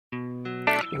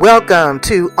Welcome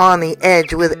to On the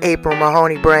Edge with April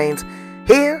Mahoney Brains.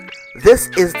 Here, this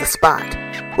is the spot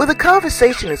where the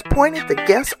conversation is pointed, the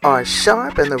guests are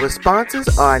sharp, and the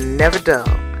responses are never dull.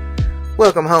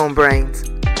 Welcome home, Brains.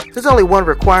 There's only one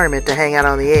requirement to hang out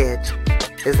on the edge,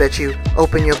 is that you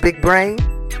open your big brain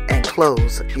and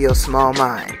close your small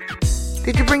mind.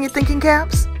 Did you bring your thinking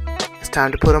caps? It's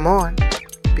time to put them on,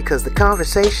 because the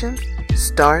conversation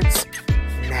starts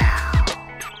now.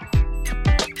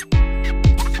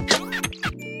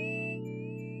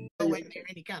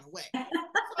 Any kind of way. So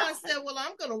I said, well,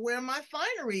 I'm going to wear my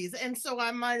fineries. And so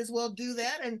I might as well do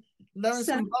that and learn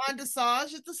some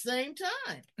Bondasage at the same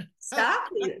time.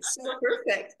 Exactly. It's so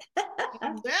perfect.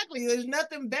 Exactly. There's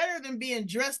nothing better than being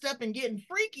dressed up and getting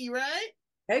freaky, right?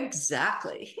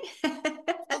 Exactly.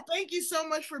 So thank you so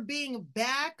much for being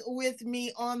back with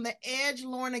me on the edge,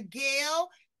 Lorna Gale.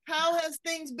 How has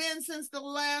things been since the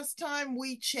last time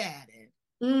we chatted?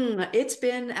 It's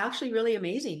been actually really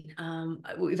amazing.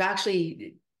 We've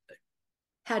actually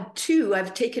had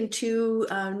I've taken two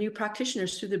new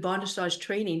practitioners through the Bondasage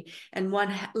training, and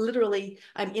one literally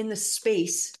I'm in the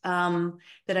space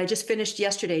that I just finished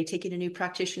yesterday, taking a new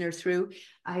practitioner through.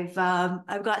 I've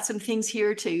got some things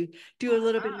here to do a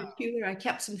little bit of humor. I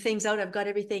kept some things out. I've got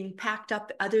everything packed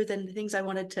up other than the things I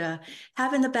wanted to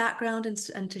have in the background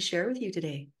and to share with you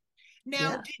today.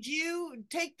 Now, did you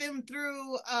take them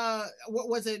through, what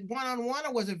was it, one-on-one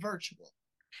or was it virtual?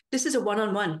 This is a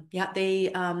one-on-one. Yeah,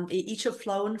 they each have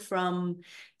flown from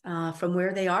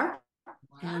where they are.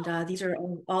 Wow. And these are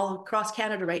all across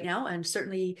Canada right now. And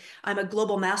certainly I'm a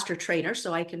global master trainer,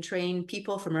 so I can train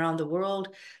people from around the world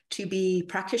to be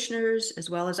practitioners,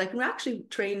 as well as I can actually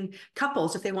train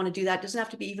couples if they want to do that. It doesn't have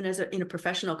to be even in a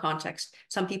professional context.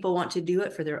 Some people want to do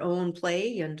it for their own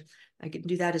play, and I can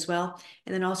do that as well.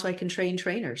 And then also I can train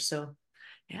trainers. So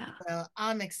yeah. Well,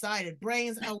 I'm excited.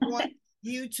 Brains, I want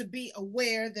you to be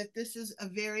aware that this is a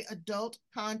very adult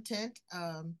content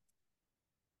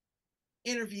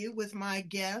interview with my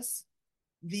guest,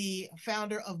 the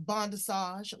founder of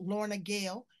Bondasage, Lorna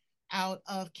Gale, out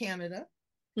of Canada.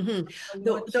 Mm-hmm.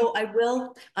 Though I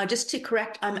will just to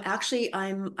correct, I'm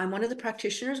one of the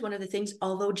practitioners. One of the things,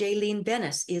 although Jaylene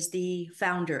Bennis is the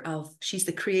she's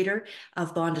the creator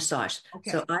of Bondasage.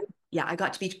 Okay. So I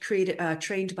got to be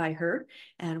trained by her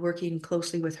and working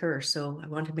closely with her. So I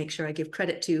want to make sure I give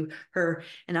credit to her,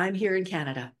 and I'm here in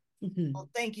Canada. Mm-hmm. Well,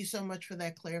 thank you so much for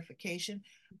that clarification.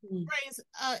 Mm-hmm. Brains,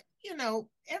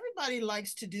 everybody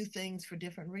likes to do things for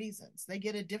different reasons. They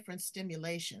get a different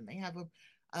stimulation. They have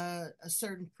a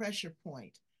certain pressure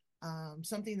point,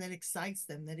 something that excites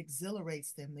them, that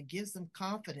exhilarates them, that gives them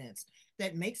confidence,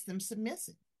 that makes them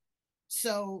submissive.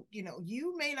 So,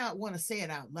 you may not want to say it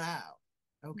out loud,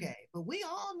 okay? But we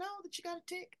all know that you got a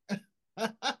tick,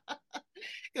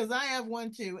 because I have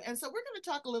one too. And so we're going to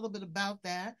talk a little bit about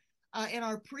that. In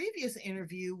our previous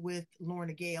interview with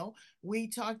Lorna Gale, we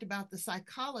talked about the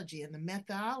psychology and the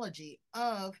methodology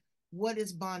of what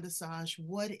is Bondasage,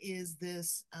 what is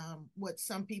this, what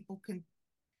some people can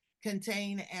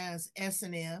contain as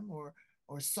S&M or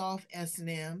soft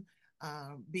S&M,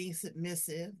 being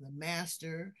submissive, the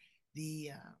master,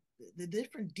 the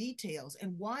different details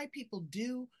and why people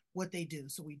do what they do.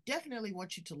 So we definitely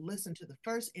want you to listen to the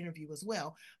first interview as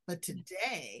well. But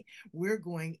today we're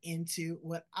going into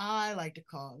what I like to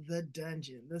call the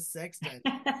dungeon, the sex dungeon,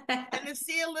 and to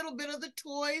see a little bit of the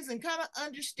toys and kind of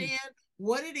understand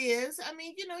what it is. I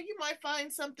mean, you might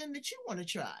find something that you want to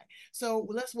try. So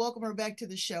let's welcome her back to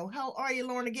the show. How are you,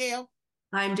 Lorna Gale?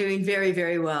 I'm doing very,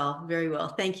 very well. Very well.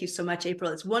 Thank you so much,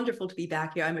 April. It's wonderful to be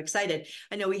back here. I'm excited.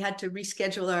 I know we had to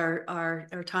reschedule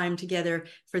our time together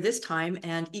for this time,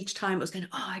 and each time it was kind of,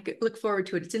 I look forward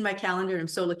to it. It's in my calendar, and I'm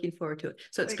so looking forward to it.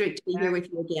 So it's great to be here with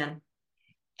you again.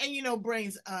 And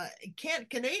Brains,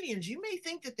 Canadians, you may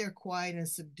think that they're quiet and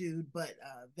subdued, but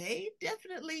they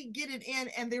definitely get it in,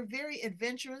 and they're very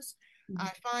adventurous. Mm-hmm.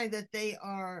 I find that they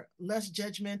are less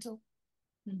judgmental.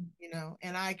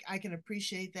 And I can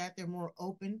appreciate that. They're more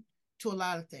open to a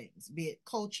lot of things, be it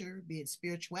culture, be it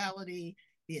spirituality,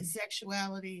 be it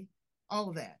sexuality, all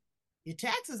of that. Your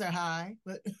taxes are high,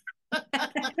 but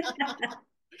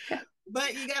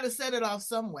but you got to set it off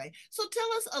some way. So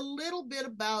tell us a little bit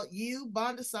about you,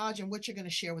 Bondasage, and what you're going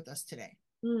to share with us today.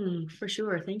 For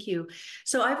sure. Thank you.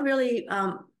 So I've really,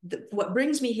 what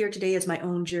brings me here today is my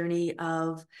own journey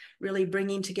of really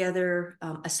bringing together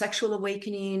a sexual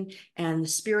awakening and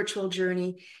spiritual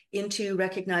journey into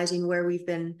recognizing where we've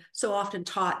been so often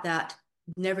taught that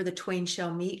never the twain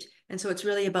shall meet. And so it's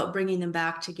really about bringing them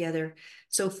back together.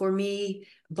 So for me,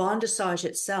 Bondasage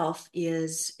itself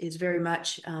is very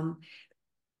much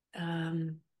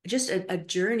just a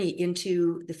journey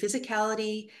into the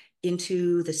physicality,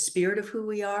 into the spirit of who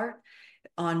we are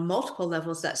on multiple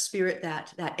levels, that spirit,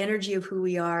 that energy of who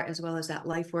we are, as well as that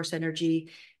life force energy,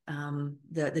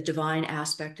 the divine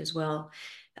aspect as well.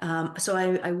 So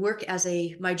I work as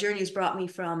my journey has brought me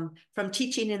from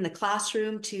teaching in the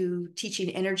classroom to teaching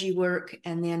energy work,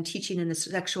 and then teaching in the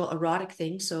sexual erotic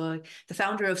things. So the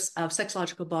founder of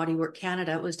Sexological Bodywork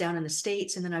Canada was down in the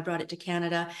States, and then I brought it to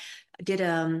Canada. I did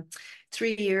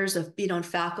 3 years of being on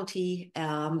faculty,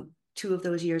 2 of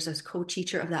those years as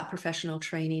co-teacher of that professional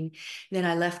training. Then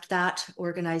I left that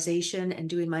organization and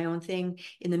doing my own thing.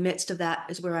 In the midst of that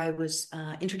is where I was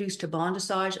introduced to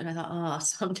Bondasage, and I thought, oh,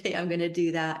 someday I'm going to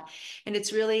do that. And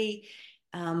it's really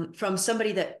from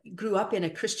somebody that grew up in a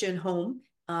Christian home,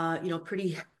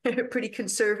 pretty pretty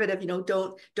conservative,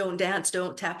 don't dance,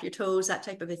 don't tap your toes, that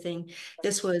type of a thing.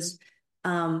 This was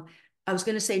I was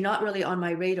going to say not really on my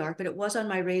radar, but it was on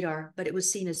my radar, but it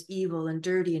was seen as evil and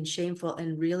dirty and shameful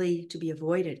and really to be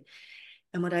avoided.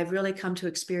 And what I've really come to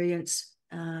experience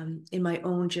in my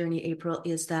own journey, April,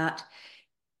 is that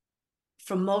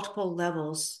from multiple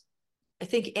levels, I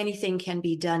think anything can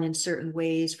be done in certain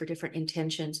ways for different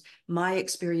intentions. My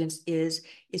experience is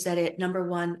that it, number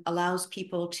one, allows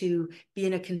people to be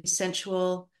in a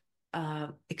consensual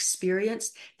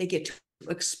experience. They get to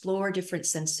explore different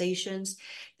sensations.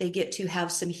 They get to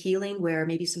have some healing where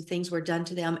maybe some things were done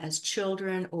to them as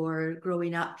children or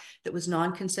growing up that was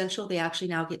non-consensual. They actually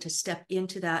now get to step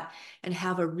into that and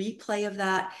have a replay of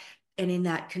that. And in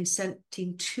that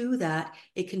consenting to that,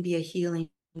 it can be a healing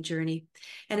journey.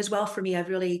 And as well, for me, I've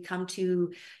really come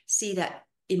to see that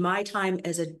in my time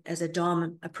as a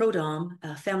dom, a pro dom, a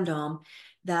femdom,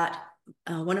 that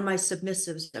one of my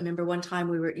submissives, I remember one time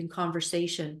we were in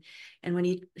conversation, and when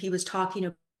he was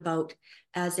talking about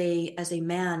as a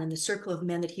man and the circle of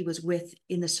men that he was with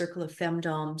in the circle of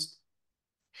femdoms,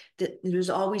 that there's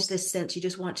always this sense you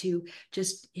just want to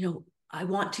I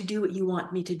want to do what you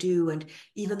want me to do. And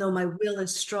even though my will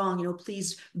is strong,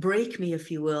 please break me,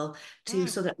 if you will,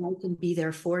 so that I can be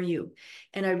there for you.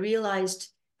 And I realized,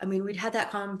 I mean, we'd had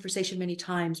that conversation many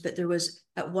times, but there was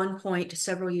at one point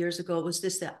several years ago, it was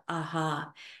that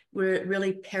aha, where it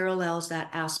really parallels that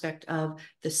aspect of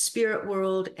the spirit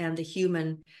world and the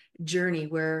human journey,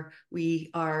 where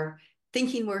we are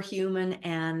thinking we're human,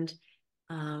 and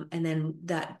then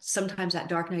that sometimes that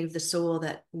dark night of the soul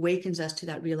that wakens us to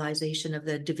that realization of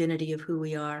the divinity of who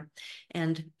we are,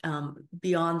 and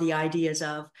beyond the ideas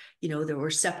of, that we're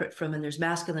separate from, and there's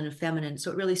masculine and feminine.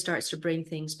 So it really starts to bring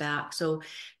things back. So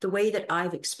the way that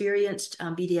I've experienced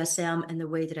BDSM and the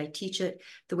way that I teach it,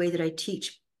 the way that I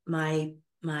teach my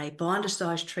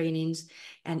bondage trainings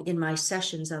and in my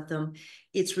sessions of them,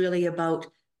 it's really about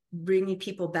bringing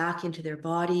people back into their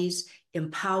bodies,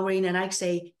 empowering, and I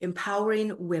say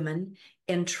empowering women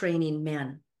and training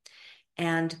men.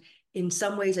 And in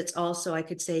some ways, it's also, I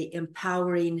could say,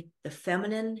 empowering the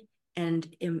feminine and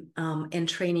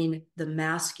training the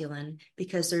masculine,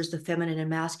 because there's the feminine and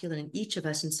masculine in each of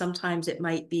us. And sometimes it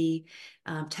might be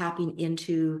tapping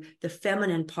into the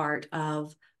feminine part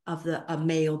of a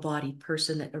male bodied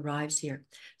person that arrives here.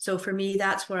 So for me,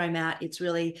 that's where I'm at. It's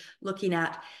really looking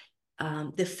at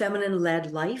the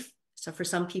feminine-led life. So for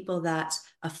some people, that's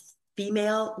a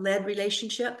female-led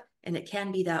relationship, and it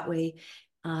can be that way.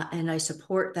 And I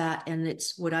support that, and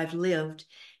it's what I've lived.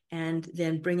 And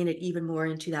then bringing it even more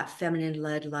into that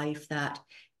feminine-led life that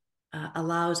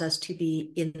allows us to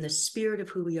be in the spirit of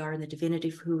who we are and the divinity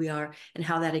of who we are, and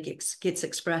how that gets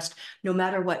expressed, no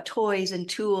matter what toys and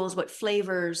tools, what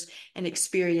flavors and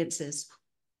experiences.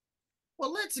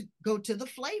 Well, let's go to the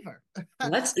flavor.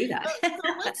 Let's do that. So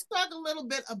let's talk a little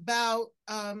bit about,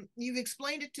 you've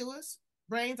explained it to us,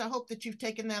 Brains. I hope that you've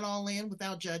taken that all in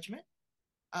without judgment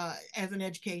as an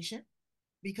education,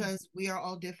 because we are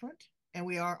all different and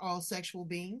we are all sexual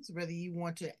beings, whether you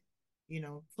want to,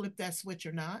 flip that switch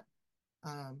or not.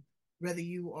 Whether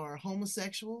you are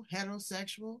homosexual,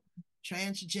 heterosexual,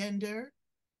 transgender,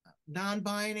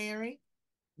 non-binary,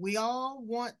 we all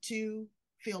want to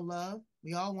feel love.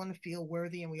 We all want to feel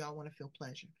worthy, and we all want to feel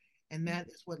pleasure. And that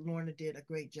is what Lorna did a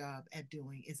great job at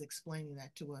doing, is explaining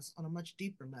that to us on a much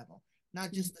deeper level,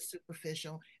 not just the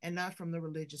superficial and not from the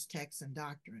religious texts and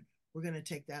doctrine. We're going to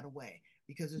take that away,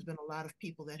 because there's been a lot of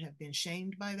people that have been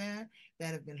shamed by that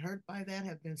have been hurt by that,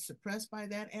 have been suppressed by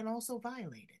that, and also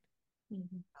violated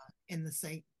in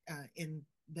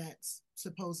that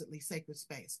supposedly sacred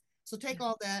space. So take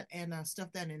all that and stuff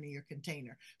that into your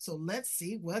container. So let's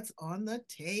see what's on the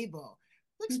table.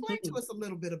 Explain to us a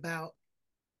little bit about,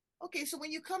 okay, so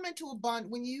when you come into a bond,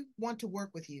 when you want to work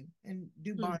with you and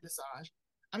do bondage,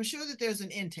 I'm sure that there's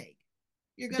an intake.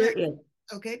 You're gonna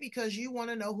Okay, because you want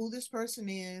to know who this person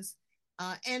is.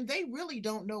 And they really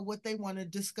don't know what they want to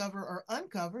discover or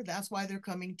uncover. That's why they're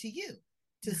coming to you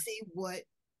to see what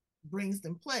brings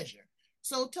them pleasure.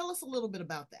 So tell us a little bit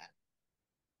about that.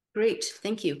 Great,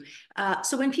 thank you.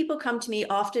 So when people come to me,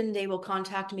 often they will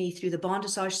contact me through the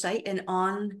Bondasage site, and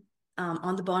on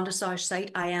the Bondasage site,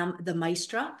 I am the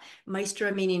Maestra.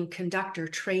 Maestra meaning conductor,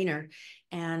 trainer,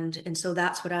 and so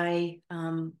that's what I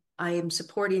am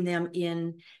supporting them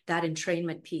in that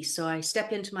entrainment piece. So I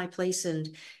step into my place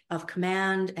of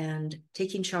command and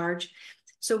taking charge.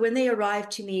 So when they arrive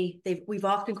to me, we've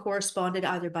often corresponded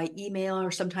either by email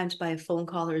or sometimes by a phone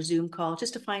call or a Zoom call,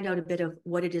 just to find out a bit of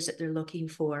what it is that they're looking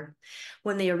for.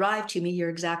 When they arrive to me, you're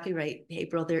exactly right,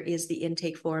 April, there is the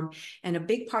intake form. And a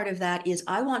big part of that is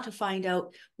I want to find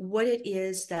out what it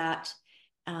is that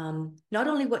not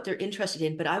only what they're interested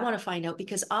in, but I want to find out,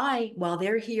 because while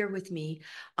they're here with me,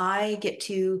 I get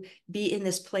to be in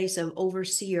this place of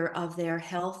overseer of their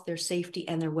health, their safety,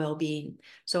 and their well-being.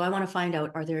 So I want to find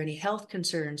out, are there any health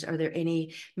concerns? Are there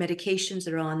any medications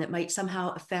they're on that might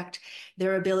somehow affect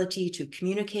their ability to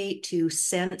communicate, to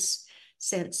sense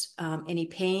any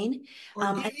pain?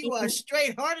 Or give And you a even,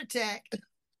 straight heart attack.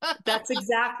 that's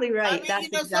exactly I right. mean, That's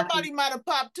exactly somebody might have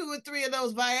popped two or three of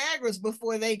those Viagra's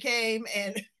before they came,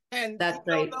 and you that's don't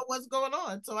right. know what's going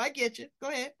on. So I get you. Go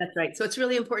ahead. That's right. So it's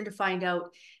really important to find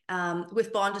out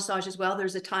with Bondasage as well.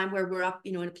 There's a time where we're up,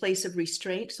 in a place of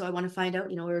restraint. So I want to find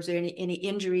out, is there any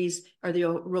injuries? Are the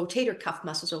rotator cuff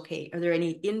muscles okay? Are there any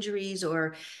injuries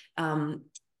or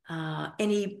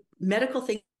any medical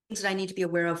things that I need to be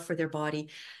aware of for their body,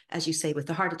 as you say, with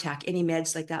the heart attack, any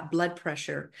meds like that, blood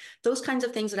pressure, those kinds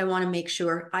of things that I want to make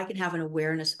sure I can have an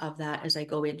awareness of that as I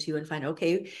go into and find,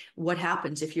 okay, what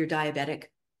happens if you're diabetic?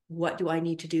 What do I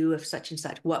need to do if such and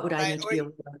such? What would I Right. need to be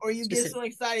aware of? Or you get Specific. so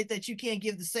excited that you can't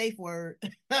give the safe word.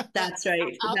 That's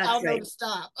right. I'll That's know right. to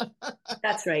stop.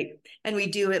 That's right. And we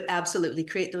do absolutely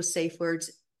create those safe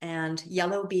words. And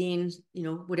yellow being,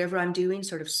 whatever I'm doing,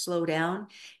 sort of slow down.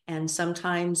 And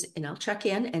sometimes, and I'll check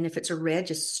in. And if it's a red,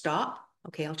 just stop.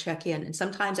 Okay, I'll check in. And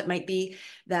sometimes it might be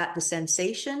that the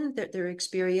sensation that their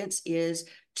experience is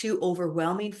too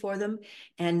overwhelming for them.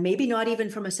 And maybe not even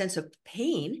from a sense of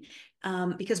pain,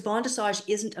 because bondage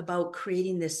isn't about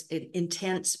creating this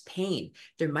intense pain.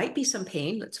 There might be some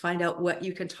pain. Let's find out what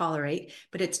you can tolerate,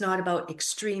 but it's not about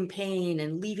extreme pain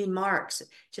and leaving marks.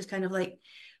 Just kind of like,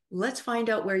 let's find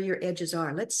out where your edges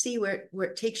are. Let's see where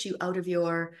it takes you out of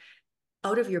your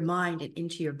mind and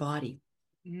into your body.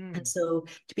 And Mm. so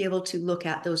to be able to look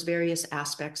at those various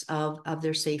aspects of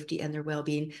their safety and their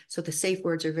well-being. So the safe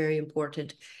words are very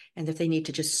important. And if they need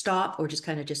to just stop or just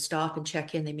kind of just stop and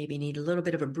check in, they maybe need a little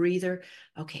bit of a breather.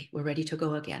 Okay, we're ready to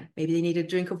go again. Maybe they need a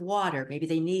drink of water. Maybe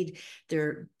they need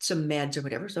some meds or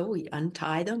whatever. So we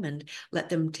untie them and let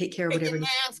them take care of Take your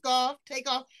whatever. mask off. Take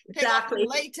off your Exactly.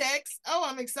 latex. Oh,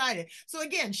 I'm excited. So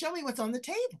again, show me what's on the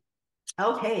table.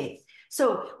 Okay.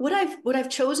 So what I've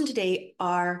chosen today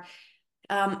are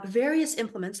various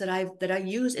implements that I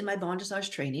use in my bondage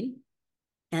training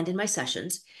and in my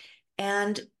sessions.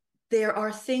 And there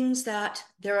are some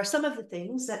of the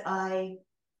things that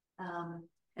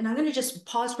and I'm going to just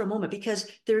pause for a moment, because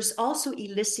there's also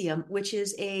Elysium, which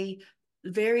is a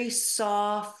very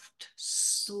soft,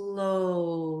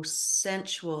 slow,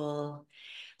 sensual,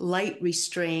 light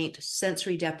restraint,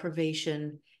 sensory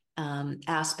deprivation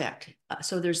aspect.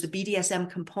 So there's the BDSM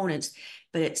components,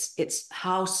 but it's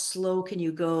how slow can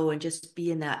you go and just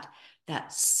be in that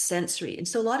sensory. And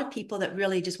so a lot of people that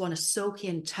really just want to soak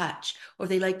in touch, or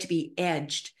they like to be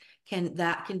edged, can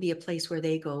be a place where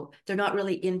they go. They're not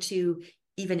really into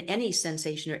even any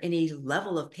sensation or any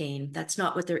level of pain. That's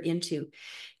not what they're into.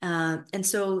 And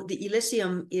so the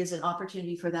Elysium is an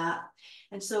opportunity for that.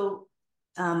 And so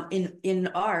in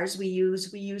ours, we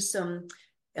use some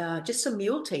just some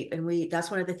mule tape, and that's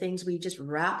one of the things, we just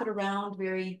wrap it around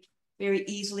very, very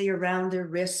easily around their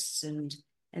wrists, and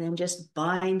then just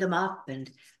bind them up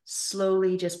and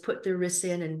slowly just put their wrists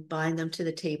in and bind them to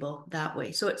the table that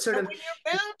way. So it's sort So of when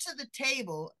you're bound to the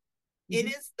table, it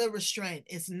Mhm. is the restraint.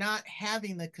 It's not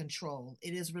having the control.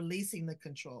 It is releasing the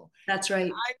control. That's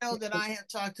right. I know that I have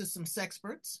talked to some sex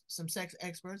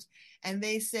experts, and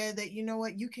they said that you know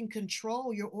what, you can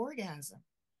control your orgasm.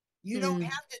 You don't Mm,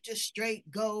 have to just straight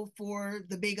go for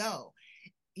the big O.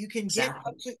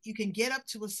 exactly. You can get up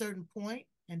to a certain point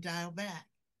and dial back.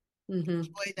 Mm-hmm.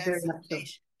 Enjoy that Very much so.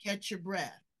 sensation. Catch your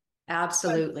breath. But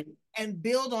Absolutely. and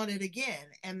build on it again.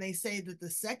 And they say that the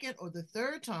second or the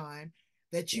third time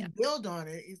that you Yeah. build on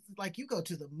it, it's like you go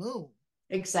to the moon.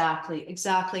 Exactly,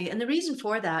 exactly. And the reason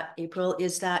for that, April,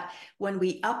 is that when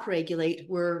we upregulate,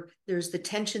 there's the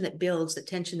tension that builds, the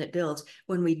tension that builds.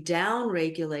 When we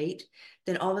downregulate,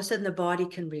 then all of a sudden the body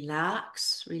can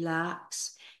relax,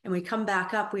 relax. And we come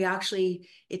back up,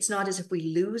 it's not as if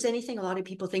we lose anything. A lot of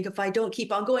people think if I don't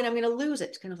keep on going, I'm going to lose it.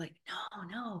 It's kind of like, no,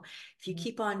 no. If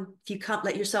you can't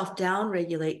let yourself down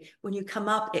regulate, when you come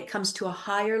up, it comes to a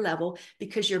higher level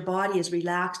because your body is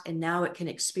relaxed and now it can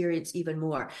experience even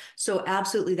more. So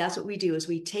absolutely, that's what we do is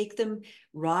we take them,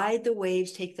 ride the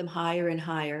waves, take them higher and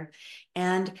higher.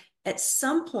 And at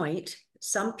some point,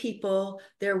 some people,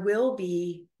 there will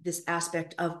be this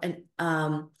aspect of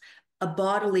a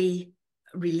bodily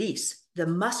release, the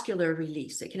muscular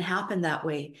release. It can happen that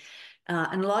way.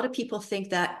 And a lot of people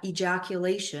think that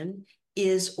ejaculation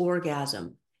is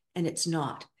orgasm, and it's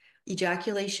not.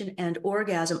 Ejaculation and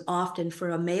orgasm often, for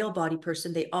a male body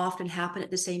person, they often happen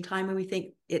at the same time, and we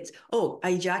think it's, oh, I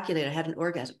ejaculated, I had an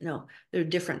orgasm. No, they're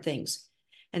different things.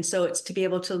 And so it's to be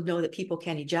able to know that people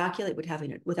can ejaculate without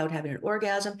having an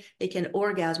orgasm. They can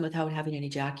orgasm without having an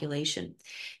ejaculation.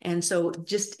 And so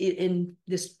just in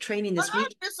this training But this how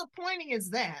week, disappointing is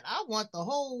that? I want the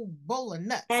whole bowl of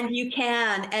nuts. and you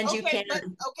Okay,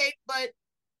 can. but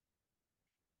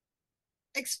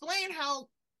explain how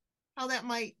that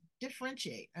might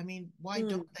differentiate. I mean, why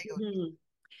don't they go? Mm-hmm.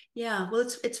 Yeah, well,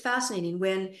 it's fascinating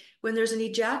when there's an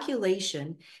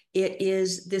ejaculation, it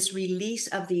is this release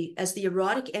of the as the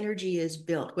erotic energy is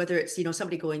built, whether it's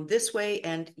somebody going this way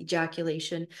and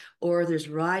ejaculation, or there's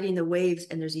riding the waves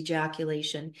and there's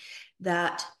ejaculation,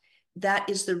 that that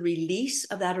is the release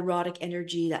of that erotic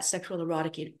energy, that sexual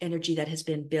erotic energy that has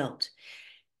been built.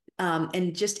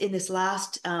 And just in this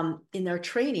last, in their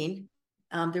training,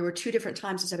 there were two different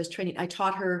times as I was training. I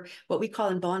taught her what we call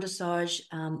in Bondasage,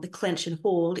 the clench and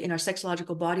hold. In our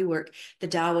sexological body work, the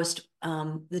Taoist,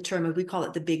 the term, we call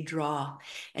it the big draw.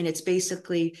 And it's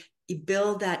basically you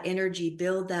build that energy,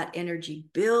 build that energy,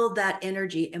 build that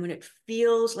energy. And when it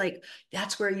feels like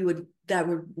that's where that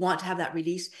would want to have that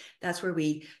release, that's where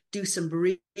we do some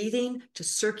breathing to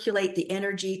circulate the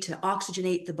energy, to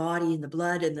oxygenate the body and the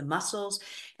blood and the muscles,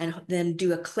 and then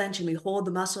do a clench, and we hold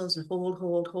the muscles and hold,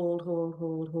 hold, hold, hold,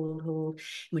 hold, hold, hold.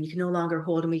 And when you can no longer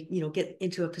hold, and we, get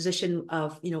into a position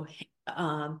of,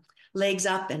 legs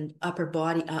up and upper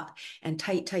body up and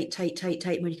tight, tight, tight, tight,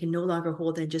 tight. When you can no longer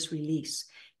hold, then just release.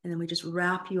 And then we just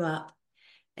wrap you up,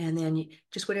 and then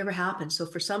just whatever happens. So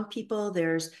for some people,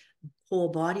 there's whole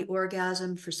body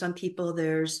orgasm. For some people,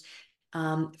 there's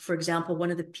for example,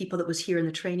 one of the people that was here in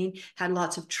the training had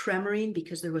lots of tremoring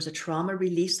because there was a trauma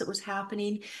release that was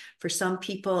happening. For some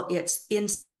people, it's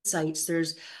insights.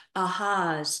 There's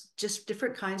ahas, just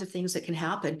different kinds of things that can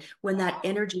happen when that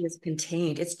energy is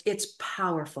contained. It's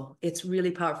powerful. It's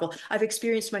really powerful. I've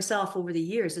experienced myself over the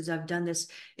years as I've done this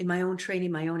in my own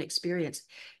training, my own experience.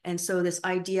 And so this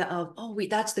idea of, oh,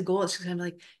 that's the goal. It's kind of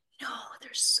like, no,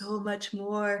 there's so much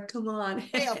more. Come on.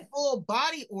 Say a full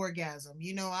body orgasm.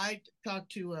 I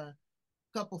talked to a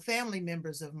couple family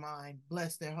members of mine,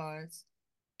 bless their hearts,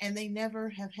 and they never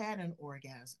have had an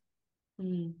orgasm.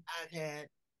 Mm. I've had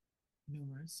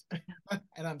numerous,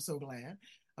 and I'm so glad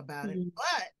about it. Mm.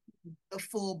 But the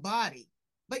full body.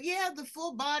 But yeah, the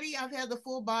full body, I've had the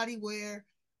full body where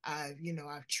I've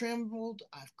trembled,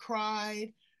 I've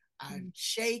cried, I've Mm.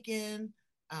 shaken,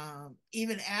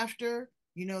 even after,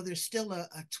 there's still a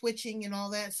twitching and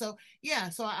all that. So yeah,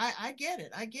 so I get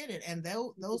it. I get it. And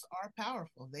those are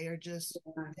powerful. They are just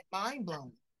mind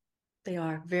blowing. They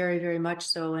are very, very much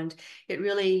so. And it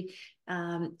really,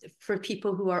 for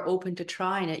people who are open to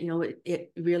trying it,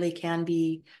 it really can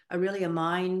be a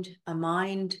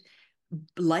mind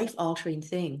life altering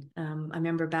thing. I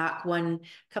remember back a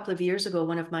couple of years ago,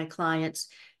 one of my clients,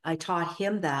 I taught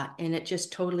him that, and it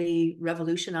just totally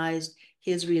revolutionized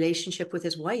his relationship with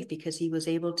his wife because he was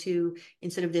able to,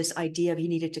 instead of this idea of he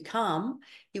needed to come,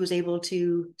 he was able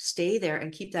to stay there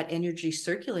and keep that energy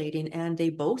circulating. And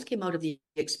they both came out of the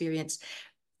experience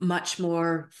much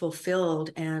more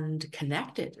fulfilled and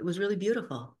connected. It was really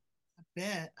beautiful.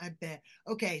 I bet.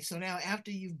 Okay, so now after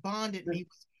you've bonded me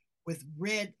with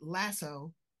Red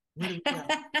Lasso, where do we go?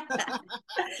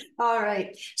 All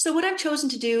right. So what I've chosen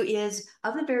to do is,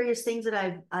 of the various things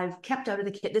that I've kept out of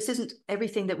the kit, this isn't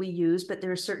everything that we use, but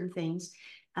there are certain things.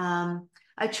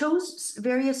 I chose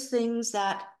various things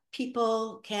that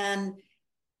people can.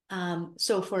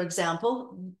 So for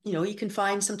example, you can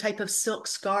find some type of silk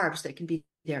scarves that can be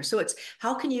there. So it's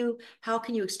how can you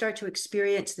start to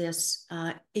experience this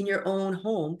in your own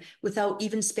home without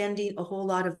even spending a whole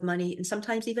lot of money, and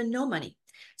sometimes even no money.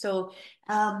 So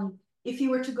if you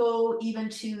were to go even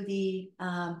to the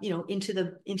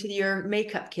into your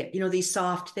makeup kit, these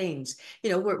soft things,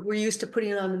 we're used to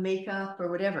putting on the makeup or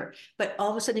whatever, but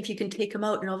all of a sudden if you can take them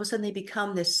out and all of a sudden they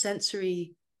become this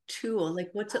sensory tool, like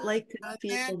what's it like to Done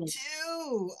that feel like,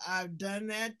 too. I've done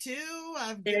that too.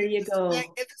 I've there given you Mr. go.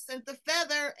 Magnificent the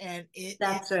feather, and it is.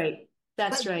 That's right.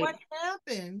 But That's what right.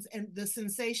 happens, and the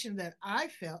sensation that I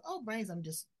felt, oh, brains, I'm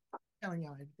just telling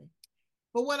y'all everything.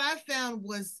 But what I found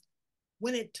was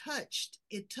when it touched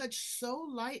so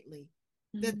lightly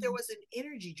that there Mm-hmm. was an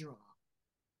energy draw,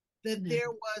 that Yeah.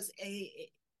 there was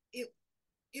it,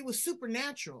 it was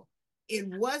supernatural. It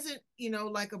wasn't,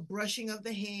 like a brushing of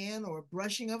the hand or a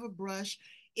brushing of a brush.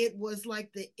 It was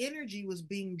like the energy was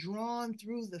being drawn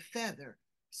through the feather,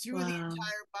 through the Wow.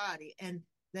 entire body, and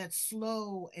that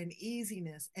slow and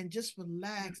easiness and just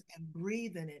relax and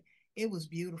breathe in it. It was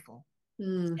beautiful.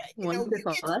 You Wonderful. get to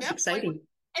That's that point, exciting.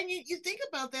 and you think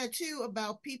about that too,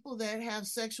 about people that have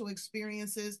sexual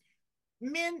experiences.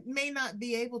 Men may not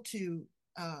be able to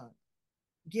uh,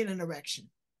 get an erection.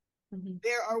 Mm-hmm.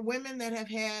 There are women that have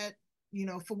had,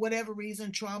 for whatever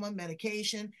reason, trauma,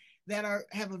 medication, that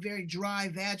have a very dry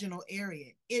vaginal area.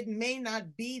 It may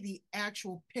not be the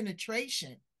actual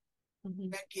penetration Mm-hmm.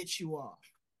 that gets you off.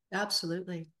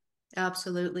 Absolutely.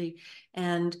 Absolutely.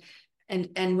 And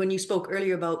and when you spoke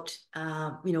earlier about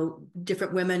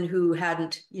different women who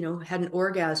hadn't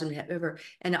orgasm ever,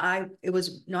 and it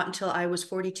was not until I was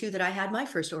 42 that I had my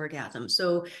first orgasm.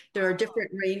 So there are Oh,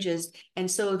 different ranges. And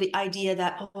so the idea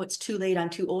that, oh, it's too late, I'm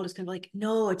too old, is kind of like,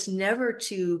 no, it's never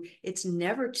too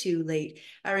late.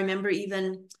 I remember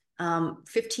even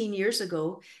 15 years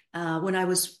ago, when I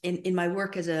was in my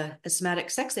work as a somatic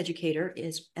sex educator,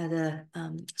 as a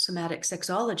somatic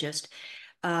sexologist,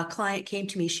 a client came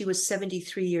to me. She was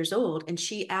 73 years old, and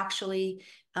she came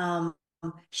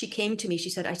to me. She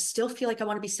said, "I still feel like I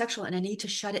want to be sexual, and I need to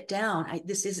shut it down. I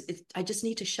just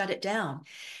need to shut it down."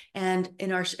 And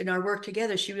in our work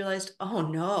together, she realized, oh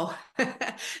no,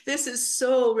 this is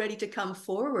so ready to come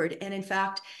forward. And in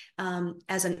fact,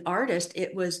 as an artist,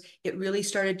 it really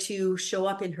started to show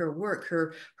up in her work.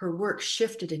 Her work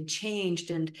shifted and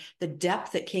changed, and the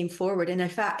depth that came forward. And in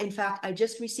fact, I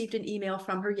just received an email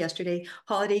from her yesterday,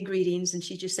 holiday greetings, and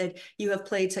she just said, "You have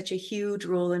played such a huge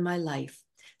role in my life."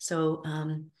 So,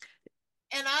 and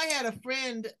I had a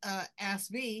friend ask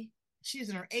me, she's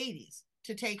in her 80s,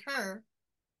 to take her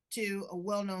to a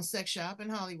well-known sex shop in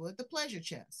Hollywood, the Pleasure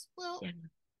Chest. Well, yeah,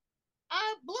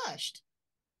 I blushed.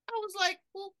 I was like,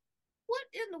 well, what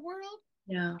in the world?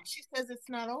 yeah, She says it's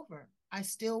not over. I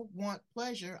still want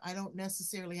pleasure. I don't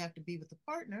necessarily have to be with a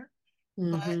partner,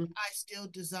 but mm-hmm, I still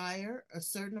desire a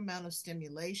certain amount of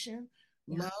stimulation,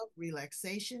 yeah, love,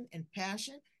 relaxation, and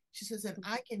passion. She says, and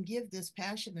I can give this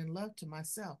passion and love to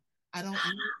myself. I don't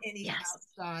need any yes,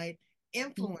 outside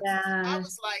influences. I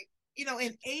was yes. like, in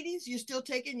 80s, you're still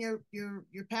taking your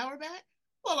power back.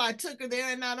 Well, I took her there,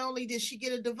 and not only did she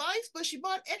get a device, but she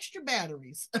bought extra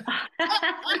batteries.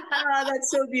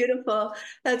 That's so beautiful.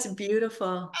 That's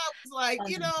beautiful. I was like,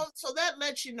 Um, so that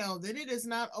lets you know that it is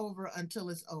not over until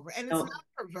it's over. And it's not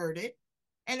no, perverted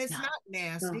and it's no, not no,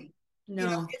 nasty.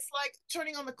 no. It's like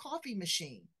turning on the coffee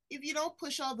machine. If you don't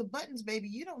push all the buttons, baby,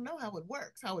 you don't know how it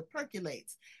works, how it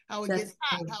percolates, how it gets That's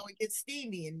hot, true. how it gets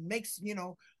steamy and makes,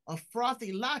 a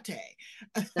frothy latte.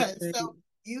 That's So right.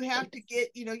 you have to get,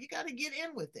 you got to get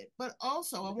in with it. But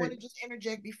also, I want Right. to just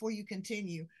interject before you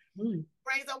continue. Mm,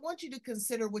 Brains, I want you to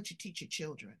consider what you teach your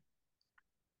children,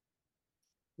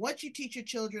 what you teach your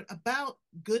children about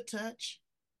good touch,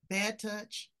 bad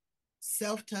touch,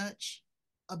 self touch,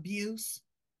 abuse,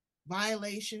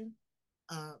 violation,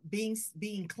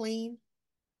 being clean,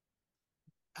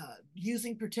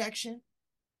 using protection.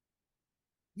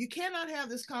 You cannot have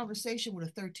this conversation with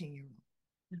a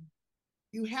 13-year-old.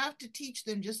 You have to teach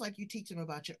them just like you teach them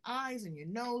about your eyes and your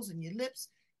nose and your lips.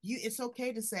 It's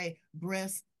okay to say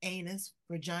breast, anus,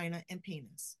 vagina, and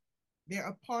penis. They're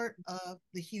a part of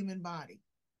the human body.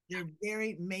 They're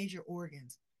very major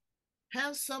organs.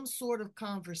 Have some sort of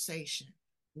conversation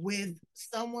with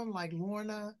someone like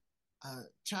Lorna, a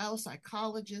child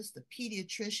psychologist, the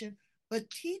pediatrician, but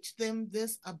teach them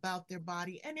this about their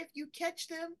body. And if you catch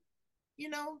them,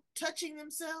 touching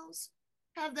themselves,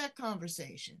 have that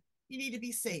conversation. You need to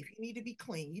be safe. You need to be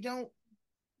clean. You don't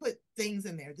put things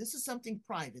in there. This is something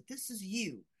private. This is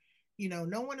you.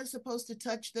 No one is supposed to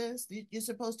touch this. You're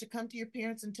supposed to come to your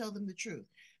parents and tell them the truth.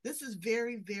 This is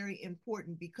very, very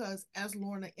important because, as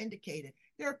Lorna indicated,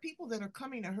 there are people that are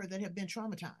coming to her that have been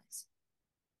traumatized,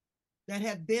 that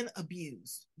have been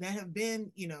abused, that have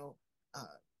been,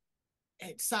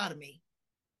 at sodomy,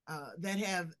 that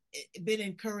have been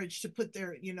encouraged to put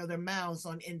their mouths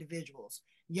on individuals.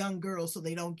 young girls so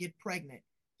they don't get pregnant.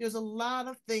 There's a lot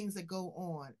of things that go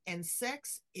on, and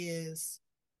sex is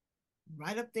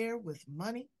right up there with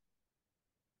money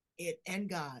and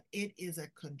God. It is a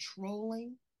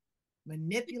controlling,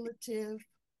 manipulative,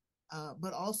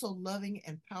 but also loving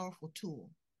and powerful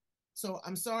tool. So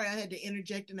I'm sorry I had to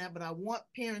interject in that, but I want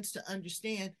parents to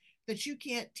understand that you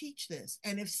can't teach this.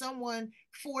 And if someone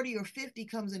 40 or 50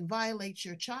 comes and violates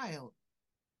your child,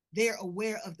 they're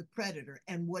aware of the predator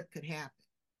and what could happen.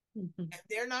 Mm-hmm. And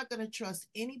they're not going to trust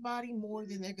anybody more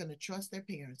than they're going to trust their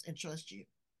parents and trust you.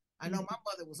 I know my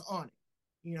mother was on it.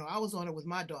 You know, I was on it with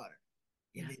my daughter.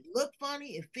 If it look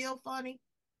funny, it feel funny,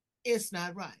 it's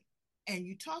not right. And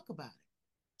you talk about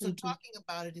it. So talking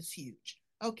about it is huge.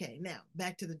 Okay, now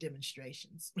back to the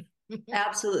demonstrations.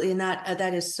 Absolutely, and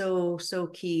that is so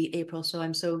key, April. So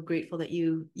I'm so grateful that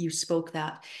you spoke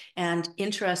that. And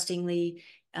interestingly,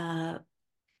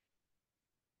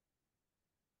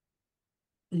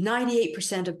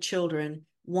 98% of children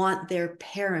want their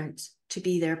parents to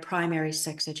be their primary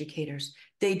sex educators.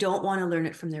 They don't want to learn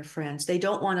it from their friends. They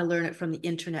don't want to learn it from the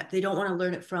internet. They don't want to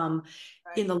learn it from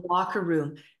in the locker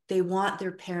room. They want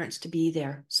their parents to be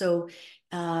there. So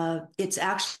it's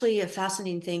actually a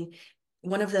fascinating thing.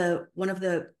 One of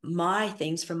the my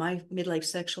things from my midlife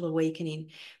sexual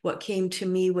awakening, what came to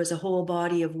me was a whole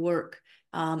body of work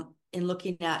in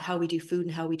looking at how we do food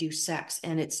and how we do sex.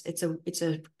 And it's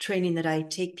a training that I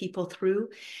take people through.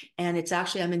 And it's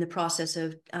actually, I'm in the process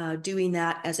of doing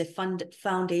that as a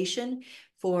foundation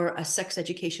for a sex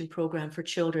education program for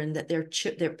children that their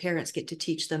parents get to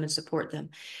teach them and support them.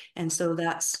 And so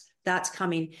that's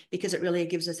coming, because it really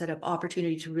gives us that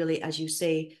opportunity to really, as you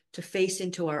say, to face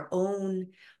into our own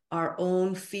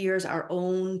fears, our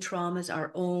own traumas,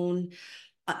 our own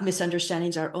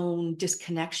misunderstandings, our own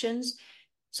disconnections,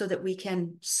 so that we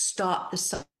can stop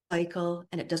the cycle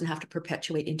and it doesn't have to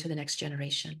perpetuate into the next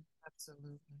generation.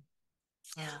 Absolutely.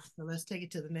 So let's take it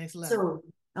to the next So, level.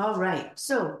 all right.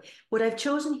 So what I've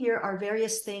chosen here are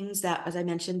various things that, as I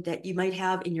mentioned, that you might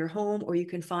have in your home or you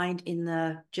can find in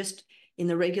the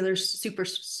regular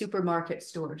supermarket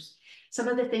stores. Some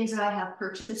of the things that I have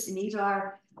purchased, and these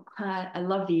are, I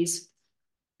love these.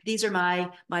 These are my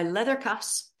leather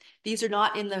cuffs. These are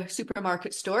not in the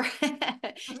supermarket store.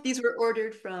 These were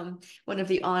ordered from one of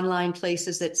the online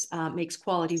places that makes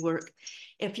quality work.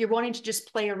 If you're wanting to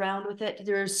just play around with it,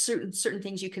 there's certain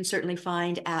things you can certainly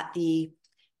find at the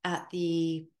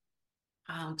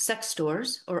sex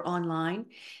stores or online.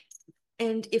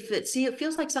 And if it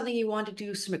feels like something you want to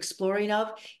do some exploring of,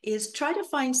 is try to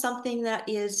find something that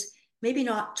is maybe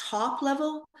not top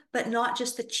level, but not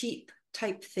just the cheap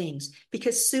type things,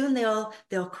 because soon they'll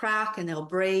crack and they'll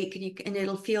break, and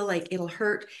it'll feel like it'll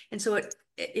hurt, and so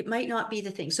it might not be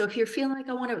the thing. So if you're feeling like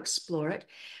I want to explore it,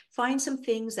 find some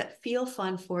things that feel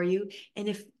fun for you, and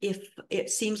if it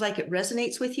seems like it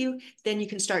resonates with you, then you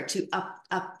can start to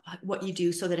up what you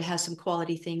do so that it has some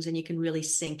quality things and you can really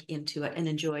sink into it and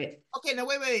enjoy it. Okay, now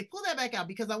wait, pull that back out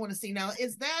because I want to see now.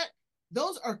 Is that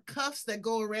those are cuffs that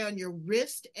go around your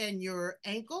wrist and your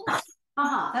ankles?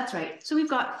 That's right. So we've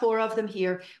got 4 of them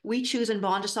here. We choose in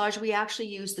Bondasage. We actually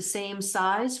use the same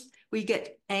size. We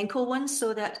get ankle ones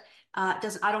so that I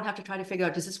don't have to try to figure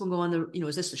out, does this one go on the,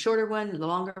 is this the shorter one, the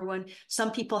longer one?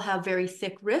 Some people have very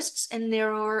thick wrists and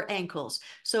narrower ankles.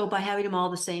 So by having them all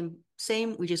the same,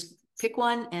 we just pick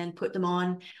one and put them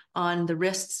on the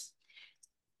wrists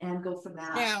and go from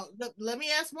that. Now, let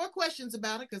me ask more questions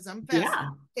about it because I'm fascinated. Yeah.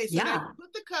 Okay, so now Yeah. you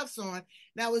put the cuffs on.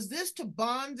 Now, is this to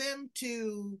bond them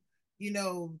to, I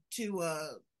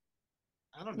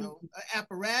don't know,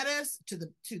 apparatus to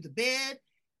the bed,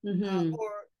 Mm-hmm.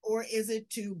 or is it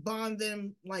to bond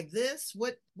them like this?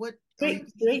 What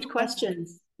Great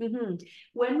questions. Mm-hmm.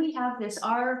 When we have this,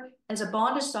 as a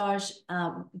bondage,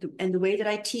 and the way that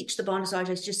I teach the bondage, I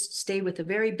just stay with the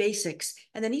very basics,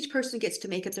 and then each person gets to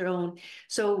make it their own.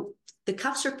 So the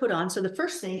cuffs are put on. So the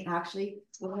first thing, actually,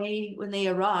 when they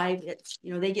arrive, it's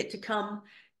they get to come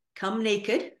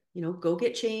naked. Go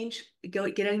get changed, go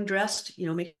get undressed.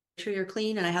 Make sure you're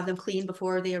clean, and I have them clean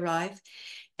before they arrive,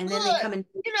 and then they come in.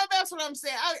 That's what I'm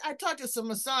saying. I talked to some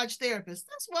massage therapists.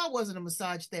 That's why I wasn't a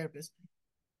massage therapist.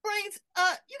 Brains,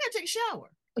 you gotta take a shower.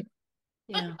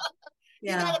 Yeah. You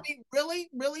Yeah. gotta be really,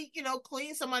 really,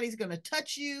 clean. Somebody's gonna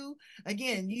touch you.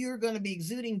 Again, you're gonna be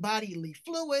exuding bodily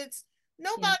fluids.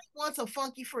 Yeah. Nobody wants a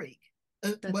funky freak.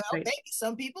 That's right. Maybe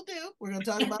some people do. We're gonna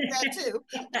talk about that too.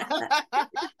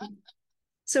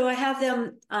 So I have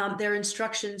them, their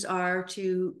instructions are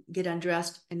to get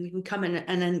undressed, and we can come in,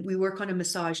 and then we work on a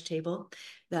massage table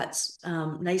that's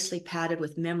nicely padded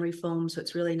with memory foam. So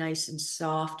it's really nice and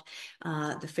soft.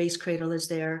 The face cradle is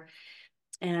there.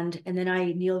 And then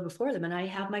I kneel before them and I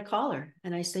have my collar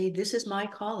and I say, this is my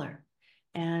collar.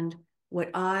 And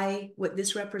what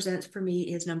this represents for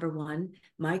me is, number one,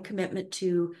 my commitment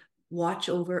to watch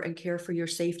over and care for your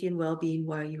safety and well-being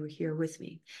while you are here with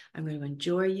me. I'm going to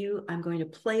enjoy you. I'm going to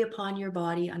play upon your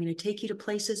body. I'm going to take you to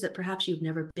places that perhaps you've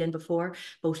never been before,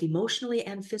 both emotionally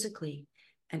and physically.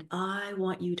 And I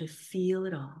want you to feel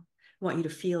it all. I want you to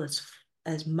feel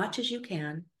as much as you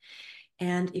can.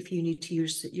 And if you need to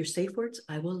use your safe words,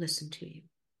 I will listen to you.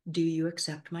 Do you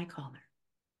accept my collar?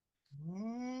 If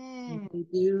Mm. you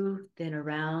do, then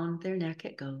around their neck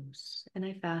it goes, and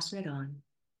I fasten it on.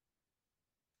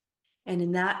 And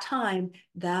in that time,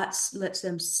 that lets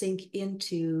them sink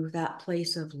into that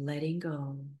place of letting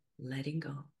go, letting go,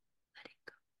 letting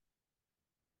go.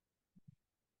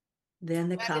 Then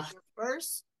the That is cuff. your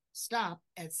first stop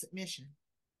at submission.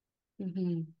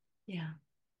 Mm-hmm. Yeah.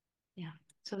 Yeah.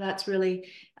 So that's really,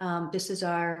 this is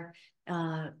our,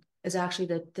 as actually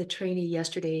the trainee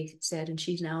yesterday said, and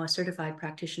she's now a certified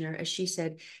practitioner, as she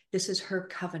said, this is her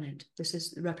covenant.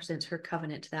 Represents her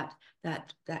covenant,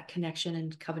 that connection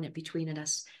and covenant between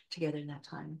us together in that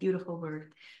time. Beautiful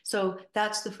word. So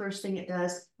that's the first thing it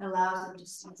does. It allows them to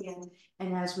sink in.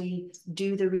 And as we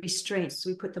do the restraints,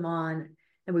 we put them on,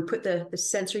 and we put the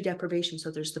sensory deprivation.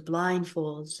 So there's the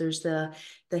blindfolds, there's the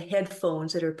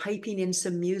headphones that are piping in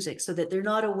some music so that they're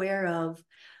not aware of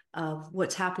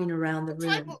what's happening around the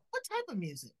room. What type of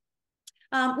music?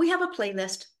 We have a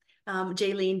playlist.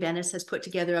 Jaylene Bennis has put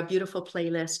together a beautiful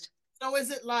playlist. So is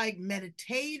it like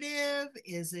meditative?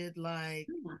 Is it like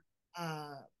Mm.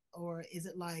 uh or is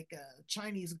it like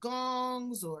Chinese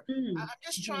gongs, or Mm. I'm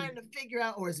just Mm. trying to figure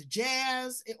out, or is it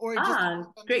jazz, or it just Great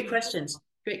something. questions.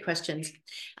 Great questions.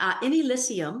 In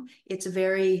Elysium, it's a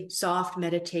very soft,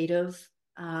 meditative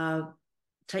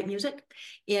type music.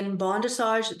 In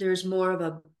Bondasage, there's more of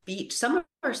a beat. Some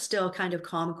are still kind of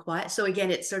calm and quiet. So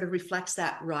again, it sort of reflects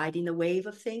that riding the wave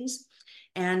of things.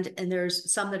 And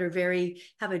there's some that are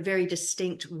have a very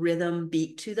distinct rhythm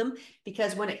beat to them,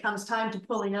 because when it comes time to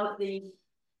pulling out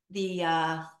the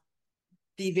uh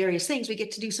the various things, we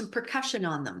get to do some percussion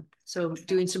on them. So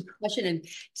doing some percussion and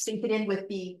sync it in with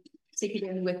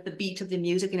the beat of the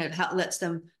music, and it lets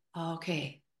them,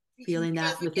 okay, feeling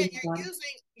Because that again, within the body.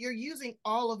 you're using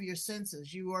all of your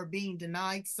senses. You are being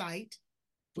denied sight,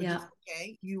 which is Yeah,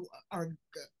 okay. You are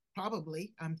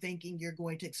probably, I'm thinking you're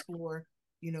going to explore,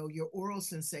 your oral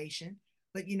sensation,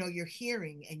 but your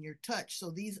hearing and your touch.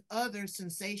 So these other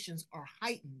sensations are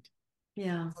heightened.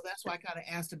 yeah. So that's why I kind of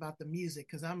asked about the music,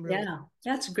 because I'm really Yeah,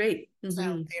 that's great.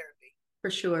 sound therapy.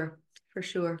 For sure, for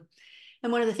sure.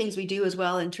 And one of the things we do as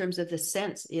well in terms of the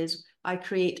scents is I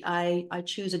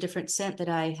choose a different scent that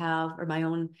I have, or my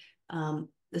own,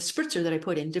 the spritzer that I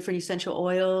put in different essential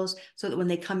oils, so that when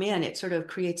they come in, it sort of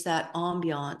creates that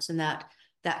ambiance and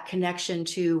that connection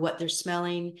to what they're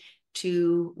smelling,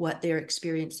 to what they're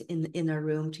experiencing in their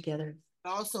room together.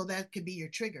 Also, that could be your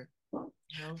trigger,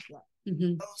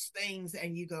 Mm-hmm. those things,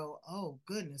 and you go, oh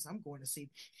goodness, I'm going to see.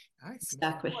 I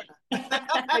smell Exactly.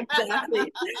 Lorna.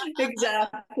 Exactly.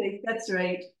 Exactly. That's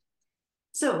right.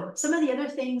 So some of the other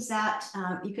things that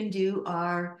you can do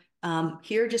are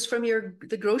here, just from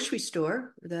the grocery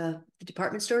store, the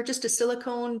department store, just a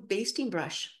silicone basting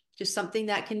brush, just something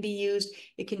that can be used.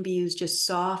 It can be used just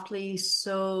softly,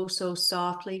 so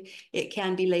softly. It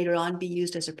can be later on be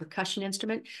used as a percussion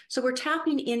instrument. So we're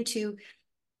tapping into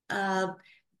uh,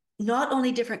 not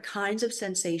only different kinds of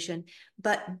sensation,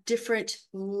 but different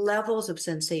levels of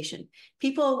sensation.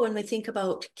 People, when they think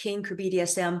about kink or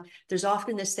BDSM, there's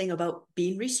often this thing about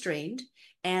being restrained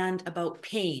and about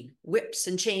pain, whips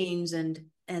and chains and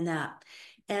that.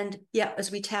 And yeah,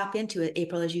 as we tap into it,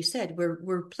 April, as you said,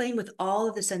 we're playing with all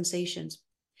of the sensations.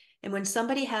 And when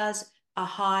somebody has a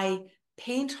high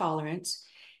pain tolerance,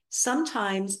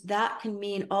 sometimes that can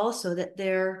mean also that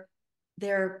their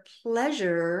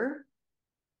pleasure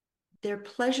their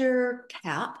pleasure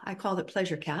cap, I call it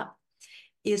pleasure cap,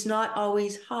 is not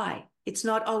always high. It's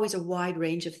not always a wide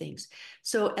range of things.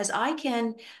 So as I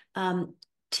can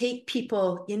take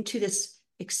people into this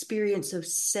experience of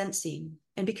sensing,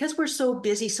 and because we're so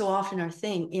busy so often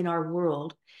in our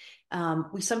world,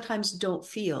 we sometimes don't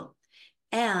feel.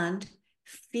 And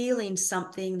feeling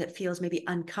something that feels maybe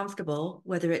uncomfortable,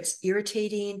 whether it's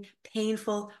irritating,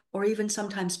 painful, or even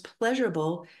sometimes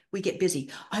pleasurable, we get busy.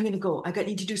 I'm going to go.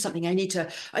 Need to do something. I need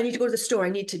to go to the store. I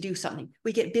need to do something.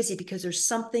 We get busy because there's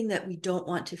something that we don't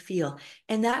want to feel.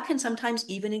 And that can sometimes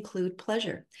even include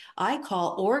pleasure. I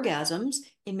call orgasms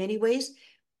in many ways,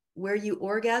 where you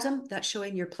orgasm, that's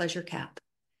showing your pleasure cap.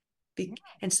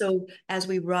 And so as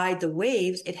we ride the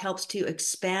waves, it helps to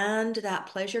expand that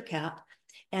pleasure cap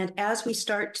And as we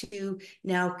start to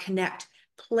now connect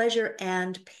pleasure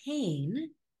and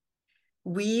pain,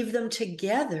 weave them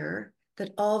together,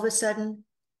 that all of a sudden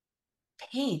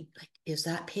pain, like, is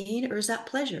that pain or is that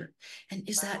pleasure? And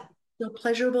is Right. that so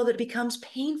pleasurable that it becomes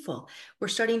painful? We're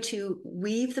starting to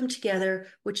weave them together,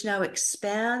 which now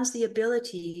expands the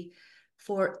ability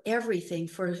for everything,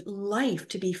 for life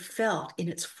to be felt in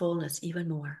its fullness even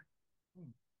more. Hmm.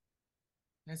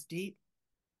 That's deep.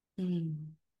 Mm.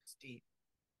 That's deep.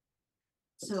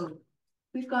 So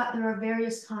there are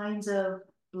various kinds of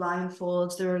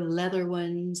blindfolds. There are leather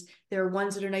ones. There are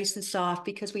ones that are nice and soft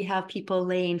because we have people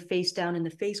laying face down in the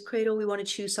face cradle. We want to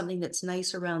choose something that's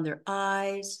nice around their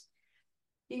eyes.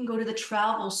 You can go to the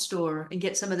travel store and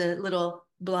get some of the little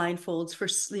blindfolds for,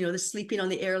 the sleeping on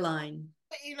the airline.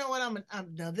 But you know what?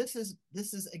 I'm now. This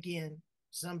is again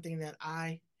something that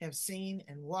I have seen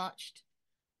and watched.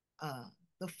 Uh,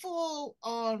 the full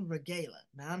on regala.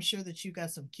 Now I'm sure that you got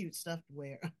some cute stuff to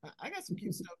wear. I got some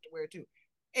cute stuff to wear too.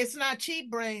 It's not cheap,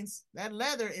 brains. That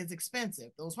leather is expensive.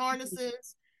 Those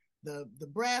harnesses, the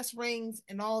brass rings,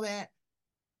 and all that.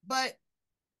 But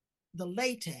the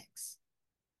latex,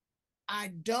 I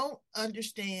don't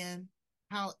understand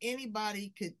how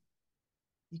anybody could.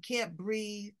 You can't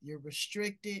breathe. You're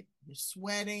restricted. You're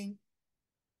sweating.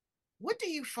 What do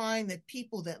you find that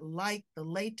people that like the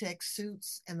latex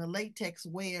suits and the latex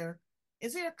wear,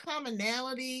 is there a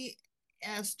commonality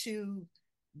as to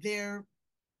their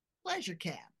pleasure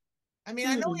cap? I mean,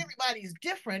 I know Hmm. everybody's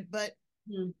different, but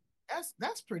Hmm.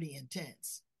 that's pretty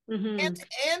intense. And Hmm.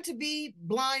 and to be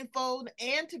blindfolded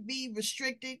and to be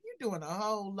restricted, you're doing a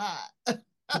whole lot.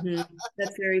 Hmm.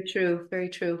 That's very true. Very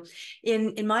true.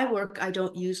 In my work, I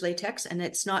don't use latex, and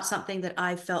it's not something that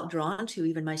I felt drawn to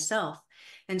even myself.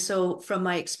 And so, from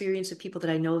my experience of people that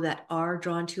I know that are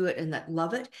drawn to it and that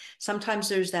love it, sometimes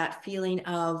there's that feeling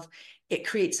of it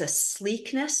creates a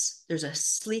sleekness. There's a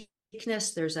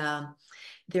sleekness.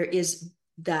 There is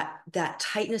that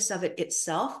tightness of it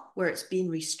itself, where it's being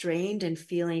restrained and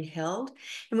feeling held.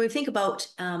 And when we think about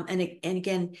and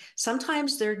again,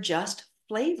 sometimes they're just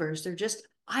flavors. They're just,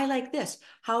 I like this.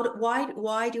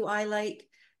 Why do I like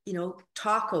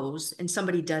tacos and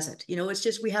somebody doesn't? It's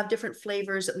just we have different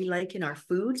flavors that we like in our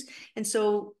foods. And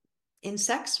so in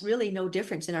sex, really no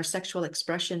difference in our sexual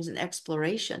expressions and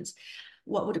explorations.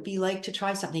 What would it be like to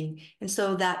try something? And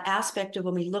so that aspect of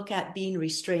when we look at being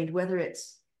restrained, whether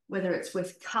it's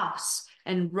with cuffs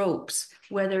and ropes,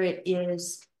 whether it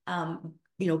is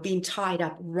being tied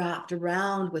up, wrapped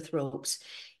around with ropes.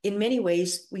 In many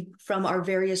ways, from our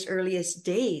various earliest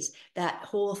days, that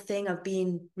whole thing of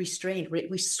being restrained, right?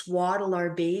 We swaddle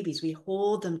our babies, we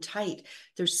hold them tight.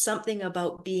 There's something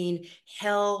about being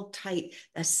held tight,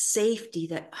 a safety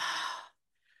that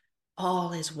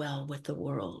all is well with the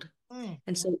world. Mm.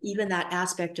 And so even that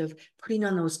aspect of putting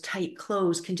on those tight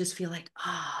clothes can just feel like,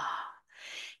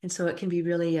 and so it can be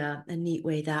really a neat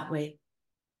way that way.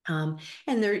 And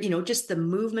there, just the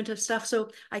movement of stuff. So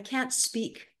I can't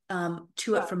speak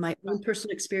to it Right, from my right. own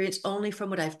personal experience, only from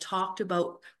what I've talked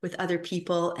about with other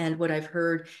people and what I've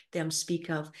heard them speak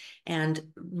of, and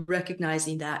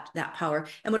recognizing that power.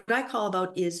 And what I call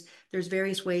about is there's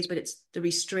various ways, but it's the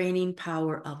restraining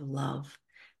power of love.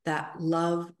 That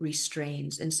love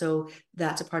restrains. And so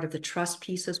that's a part of the trust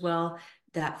piece as well.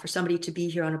 That for somebody to be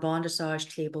here on a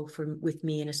bondasage table with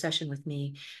me in a session with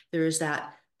me, there is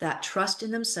that trust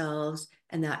in themselves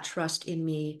and that trust in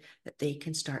me that they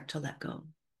can start to let go.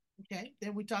 Okay,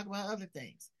 then we talk about other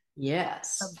things.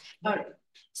 Yes. All What? right.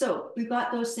 So we've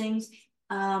got those things.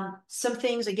 Some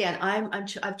things again.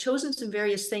 I've chosen some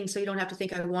various things, so you don't have to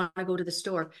think I want to go to the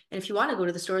store. And if you want to go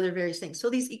to the store, there are various things. So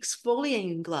these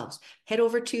exfoliating gloves. Head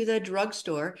over to the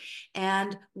drugstore,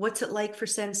 and what's it like for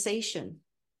sensation?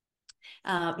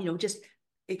 Just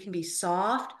it can be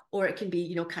soft or it can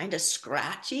be kind of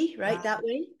scratchy, right? That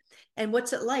way. And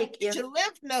what's it like Get if your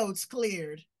lymph nodes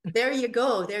cleared. there you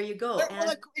go, there you go. Well,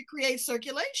 And it creates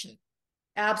circulation.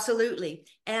 absolutely.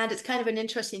 And it's kind of an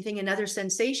interesting thing, another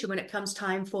sensation when it comes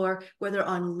time for whether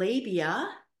on labia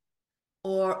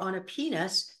or on a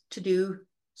penis to do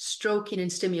stroking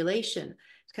and stimulation.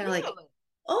 It's kind of like, Really?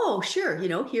 oh, sure,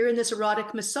 here in this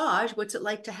erotic massage, what's it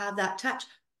like to have that touch?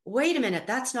 Wait a minute,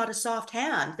 that's not a soft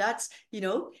hand. That's,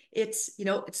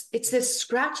 it's this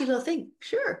scratchy little thing.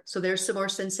 Sure. So there's some more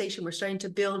sensation. We're starting to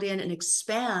build in and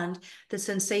expand the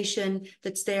sensation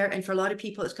that's there. And for a lot of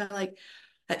people, it's kind of like,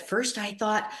 at first I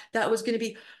thought that was going to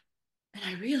be, and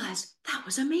I realized that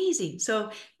was amazing. So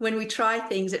when we try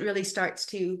things, it really starts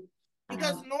to,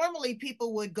 Because um, normally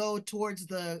people would go towards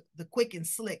the quick and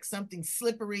slick, something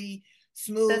slippery,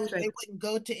 smooth. that's right. They wouldn't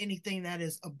go to anything that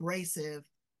is abrasive.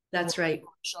 or That's right.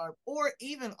 sharp, or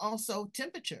even also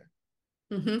temperature.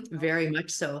 Very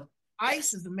much so.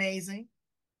 Ice Yes. is amazing.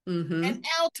 And Hmm.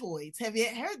 Altoids. Have you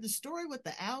heard the story with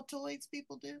the Altoids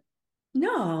people do?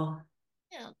 No.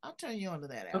 Yeah, I'll turn you on to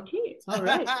that Okay. All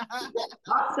right. Altoid.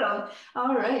 Awesome.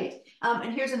 All right.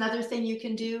 And here's another thing you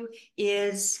can do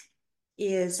is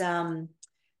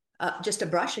just a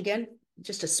brush again,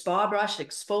 just a spa brush,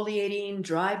 exfoliating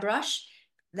dry brush.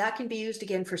 That can be used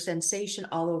again for sensation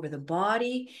all over the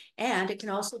body, and it can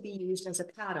also be used as a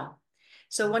paddle.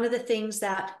 So one of the things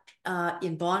that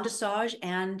in Bondasage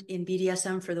and in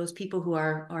BDSM, for those people who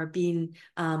are being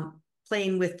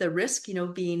playing with the risk,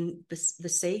 being the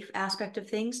safe aspect of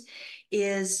things,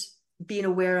 is being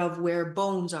aware of where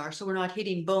bones are. So we're not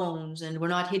hitting bones and we're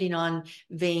not hitting on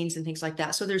veins and things like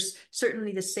that. So there's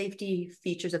certainly the safety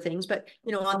features of things, but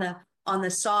on the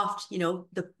soft,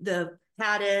 the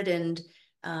padded and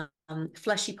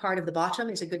fleshy part of the bottom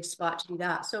is a good spot to do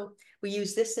that. So we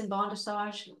use this in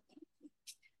Bondasage.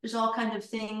 There's all kinds of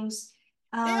things.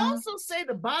 They Um, also say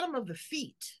the bottom of the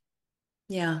feet.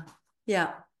 yeah,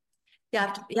 yeah. You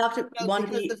have to want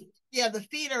to Because be. the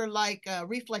feet are like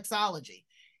reflexology.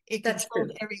 It That's controls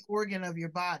true. every organ of your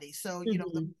body. So, Mm-hmm.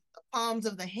 the palms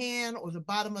of the hand or the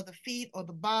bottom of the feet or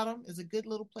the bottom is a good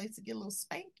little place to get a little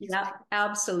spanky Yeah, spank.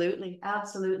 absolutely,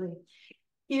 absolutely.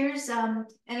 Here's and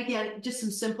again, just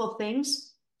some simple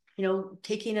things,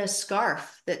 taking a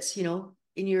scarf that's, in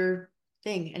your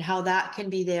thing and how that can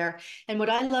be there. And what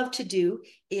I love to do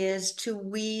is to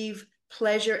weave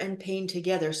pleasure and pain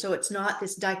together. So it's not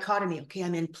this dichotomy. Okay,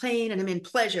 I'm in pain and I'm in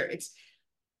pleasure. It's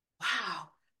wow,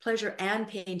 pleasure and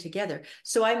pain together.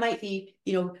 So I might be,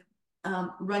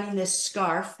 running this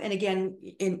scarf, and again,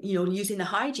 using the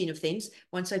hygiene of things.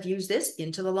 Once I've used this,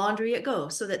 into the laundry it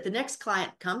goes, so that the next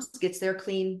client comes, gets their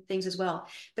clean things as well.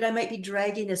 But I might be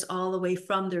dragging this all the way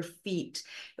from their feet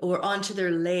or onto their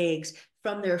legs,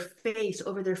 from their face,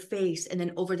 over their face, and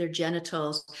then over their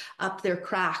genitals, up their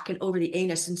crack, and over the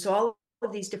anus, and so all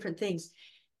of these different things.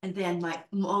 And then my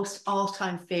most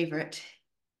all-time favorite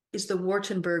is the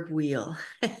Wartenberg wheel.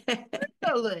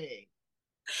 Really?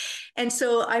 And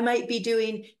so I might be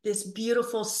doing this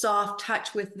beautiful soft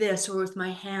touch with this or with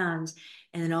my hands.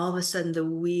 And then all of a sudden the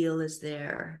wheel is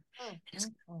there. Mm, And it's,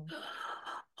 mm, mm.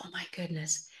 oh my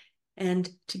goodness. And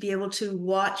to be able to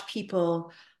watch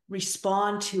people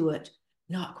respond to it,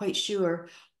 not quite sure.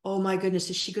 Oh my goodness,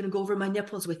 is she going to go over my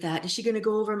nipples with that? Is she going to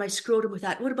go over my scrotum with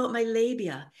that? What about my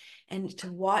labia? And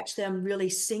to watch them really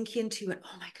sink into it.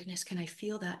 Oh my goodness, can I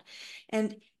feel that?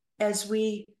 And as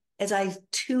we as I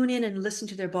tune in and listen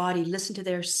to their body, listen to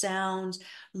their sounds,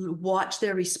 watch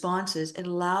their responses, it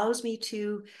allows me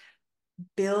to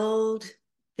build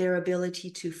their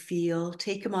ability to feel,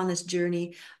 take them on this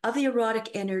journey of the erotic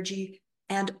energy,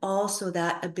 and also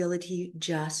that ability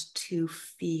just to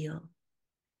feel.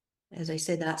 As I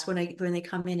said, that's when they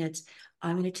come in, it's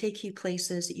I'm going to take you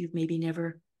places that you've maybe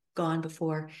never gone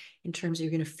before, in terms of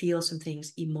you're going to feel some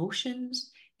things, emotions,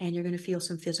 and you're going to feel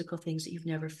some physical things that you've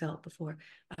never felt before.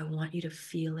 I want you to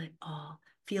feel it all.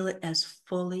 Feel it as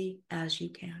fully as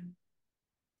you can.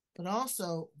 But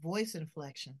also voice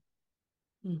inflection.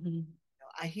 Mm-hmm.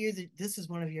 I hear that this is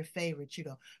one of your favorites. You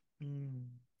go, mm,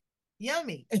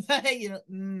 yummy. It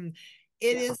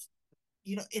Yeah. is,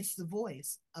 it's the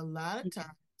voice. A lot of times,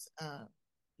 uh,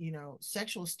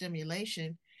 sexual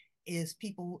stimulation is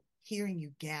people hearing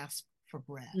you gasp for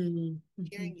breath, Mm-hmm.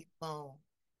 hearing you moan,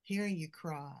 hearing you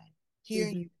cry,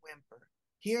 hearing Mm-hmm. you whimper,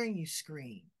 hearing you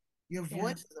scream. Your Yeah,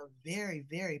 voice is a very,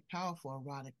 very powerful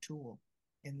erotic tool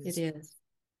in it this, is.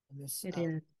 in this, It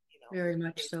is. Very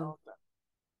much case so. also.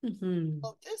 Mm-hmm.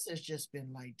 Well, this has just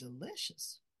been like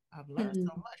delicious. I've learned so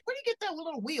Mm-hmm. much. Where do you get that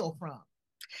little wheel from?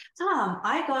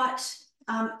 I got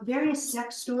various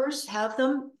sex stores have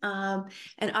them,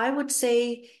 and I would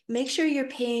say make sure you're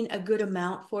paying a good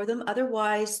amount for them.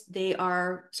 Otherwise, they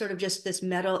are sort of just this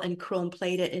metal and chrome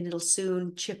plated, and it'll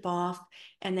soon chip off,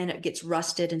 and then it gets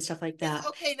rusted and stuff like And that.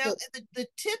 okay, now So the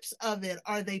tips of it,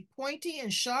 are they pointy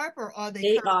and sharp or are they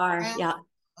they kind of are, round? yeah,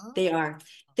 they Oh, are.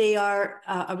 They are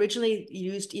originally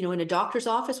used, in a doctor's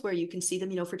office where you can see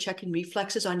them, for checking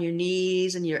reflexes on your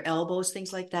knees and your elbows,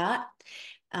 things like that.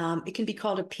 It can be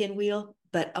called a pinwheel,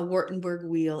 but a Wartenberg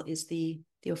wheel is the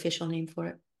official name for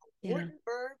it. Yeah,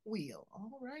 Wartenberg wheel.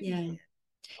 All righty yeah, then.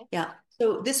 Okay. yeah.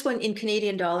 So this one in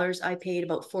Canadian dollars, I paid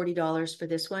about $40 for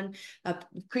this one.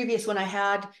 Previous one I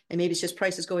had, and maybe it's just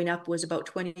prices going up, was about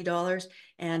 $20.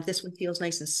 And this one feels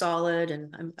nice and solid.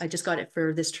 And I just got it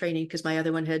for this training because my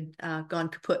other one had gone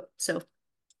kaput. So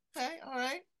Okay. All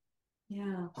right.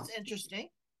 yeah. That's interesting.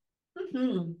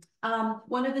 Mm-hmm.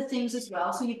 One of the things as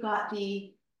well. So you've got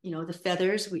the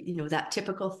feathers, that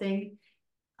typical thing.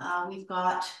 We've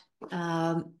got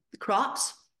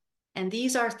crops, and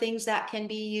these are things that can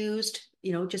be used,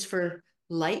 just for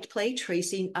light play,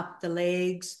 tracing up the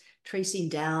legs, tracing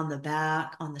down the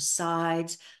back, on the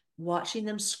sides, watching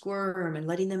them squirm and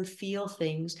letting them feel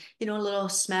things. A little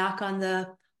smack on the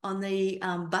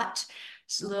butt,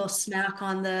 a little smack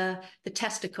on the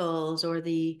testicles or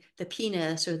the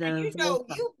penis or And the you know,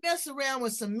 vulva. you mess around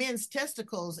with some men's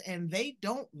testicles and they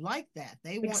don't like that.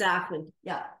 Exactly.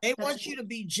 Yeah, They that's want you to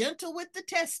be gentle with the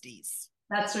testes.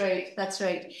 That's right. That's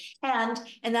right.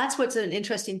 And that's what's an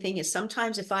interesting thing is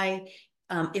sometimes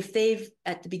if they've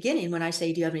at the beginning when I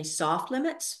say, do you have any soft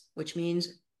limits, which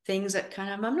means things that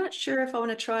kind of I'm not sure if I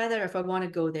want to try that or if I want to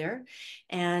go there,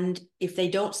 and if they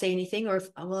don't say anything or if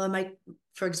well I might,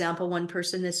 for example, one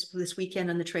person this weekend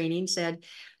on the training said,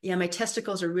 yeah, my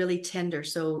testicles are really tender,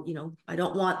 so I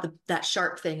don't want that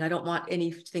sharp thing. I don't want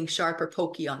anything sharp or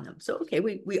pokey on them. So okay,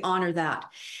 we honor that.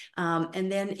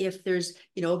 And then if there's,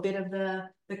 a bit of the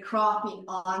cropping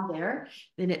on there,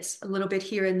 then it's a little bit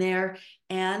here and there.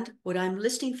 And what I'm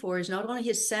listening for is not only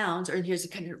his sounds or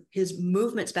his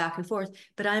movements back and forth,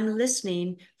 but I'm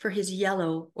listening for his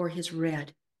yellow or his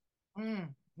red.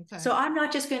 Okay. So I'm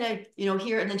not just going to,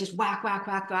 hear it and then just whack, whack,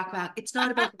 whack, whack, whack. It's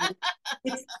not about that.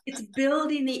 It's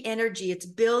building the energy. It's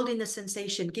building the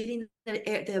sensation, getting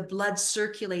the blood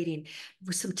circulating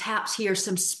with some taps here,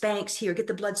 some spanks here, get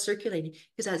the blood circulating.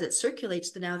 Because as it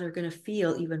circulates, then now they're going to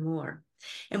feel even more.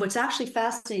 And what's actually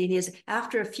fascinating is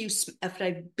after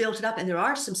I built it up, and there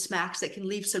are some smacks that can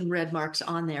leave some red marks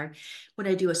on there. When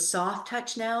I do a soft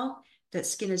touch now, that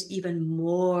skin is even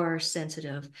more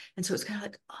sensitive. And so it's kind of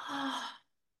like, oh,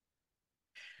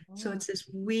 so Mm. it's this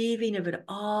weaving of it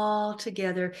all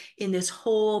together in this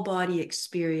whole body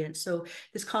experience. So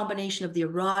this combination of the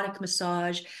erotic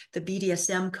massage, the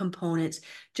BDSM components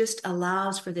just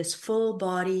allows for this full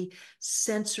body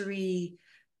sensory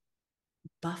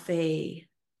buffet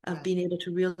of Yeah. being able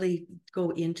to really go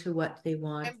into what they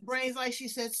want. And brains, like she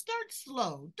said, start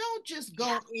slow. Don't just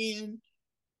Yeah. go in,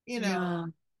 you know,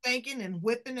 No, spanking and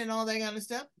whipping and all that kind of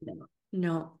stuff. no,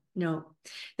 no, no.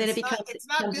 Then it It's not becomes, it's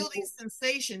not building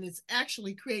sensation, it's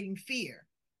actually creating fear.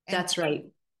 And that's right.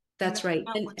 and That's that's right.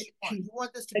 not what you want. You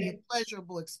want this to be a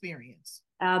pleasurable experience.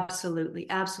 Absolutely,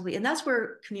 absolutely. And that's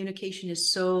where communication is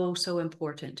so, so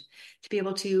important to be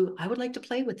able to, I would like to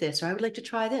play with this, or I would like to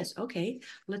try this. Okay,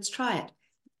 let's try it.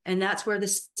 And that's where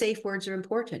the safe words are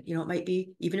important. It might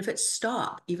be, even if it's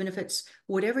stop, even if it's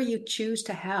whatever you choose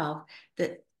to have,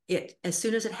 that as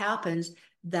soon as it happens,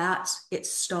 it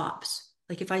stops.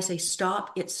 Like if I say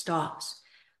stop, it stops.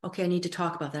 Okay, I need to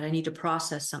talk about that. I need to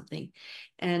process something.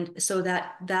 And so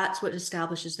that's what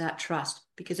establishes that trust.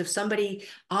 Because if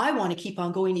I want to keep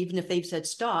on going, even if they've said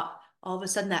stop, all of a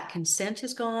sudden that consent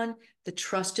is gone, the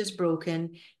trust is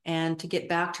broken, and to get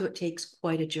back to it takes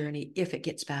quite a journey if it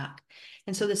gets back.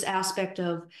 And so this aspect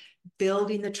of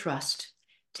building the trust,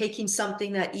 taking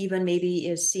something that even maybe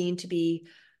is seen to be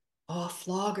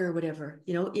flog or whatever,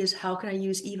 is how can I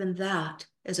use even that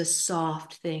as a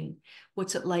soft thing?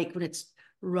 What's it like when it's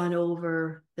run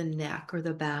over the neck or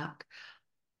the back?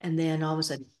 And then all of a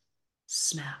sudden,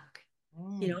 smack,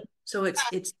 Mm. So it's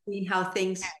seeing how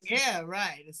things. Yeah,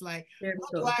 right. It's like, There what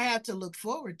you do go. I have to look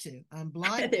forward to? I'm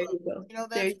blind. There you go. There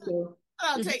That's you go.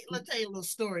 let's tell you a little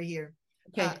story here.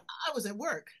 Okay. I was at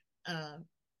work uh,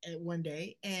 one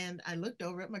day and I looked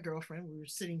over at my girlfriend. We were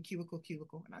sitting cubicle,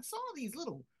 and I saw these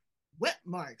little wet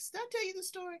marks. Did I tell you the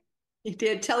story? You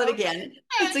did. Tell it again.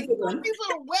 I It's a good saw one. these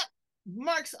little wet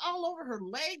marks all over her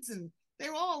legs, and they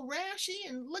were all rashy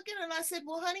and looking. And I said,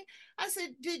 "Well, honey," I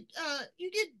said, "Did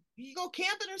you go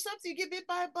camping or something? You get bit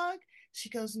by a bug?" She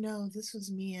goes, "No, this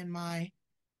was me and my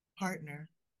partner."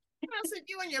 And I said,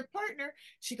 "You and your partner?"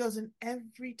 She goes, "And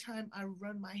every time I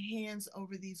run my hands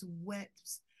over these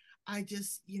wets, I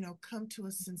just, come to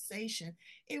a sensation.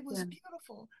 It was Yeah.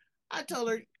 beautiful." I told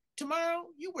her, "Tomorrow,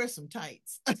 you wear some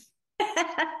tights." Well,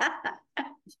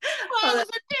 I Oh, was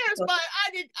that's embarrassed, cool. but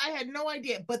I had no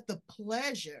idea. But the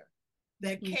pleasure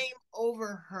that Mm, came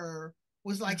over her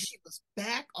was yeah. like she was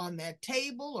back on that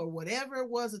table or whatever it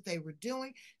was that they were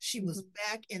doing. She was Mhm.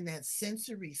 back in that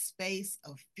sensory space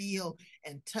of feel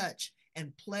and touch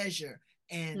and pleasure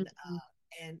Mhm.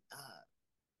 and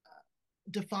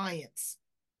defiance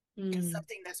and Mm.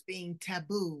 something that's being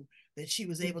taboo that she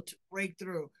was Mm. able to break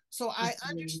through. So That's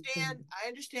amazing. I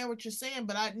understand what you're saying,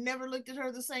 but I never looked at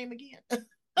her the same again.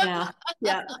 Yeah.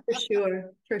 Yeah, for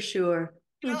sure. For sure.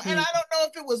 And I Hmm. don't know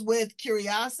if it was with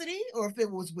curiosity or if it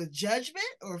was with judgment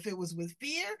or if it was with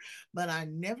fear, but I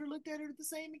never looked at her the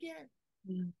same again.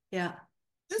 Yeah.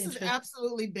 This has Interesting.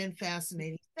 absolutely been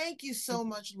fascinating. Thank you so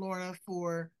much, Lorna,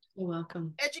 for You're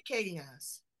welcome. educating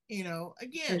us. Again,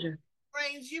 Pleasure.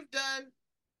 Brains, you've done,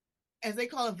 as they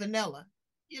call it, vanilla.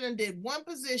 You done did one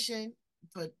position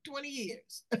for 20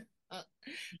 years.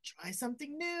 Try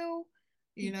something new.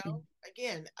 You know, Mhm.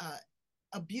 again,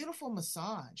 a beautiful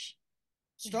massage.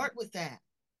 Yeah. Start with that.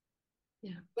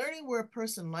 Yeah. Learning where a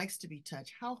person likes to be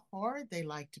touched, how hard they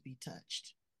like to be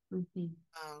touched. Mhm.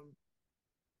 Um,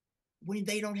 when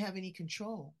they don't have any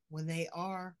control, when they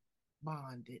are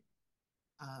bonded.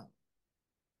 Uh,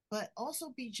 but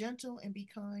also be gentle and be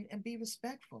kind and be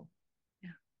respectful.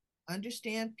 Yeah.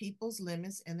 Understand people's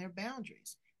limits and their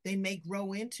boundaries. They may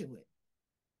grow into it.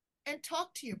 And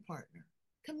talk to your partner.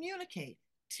 Communicate.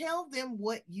 Tell them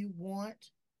what you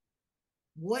want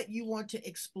to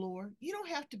explore. You don't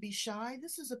have to be shy.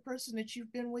 This is a person that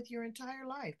you've been with your entire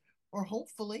life, or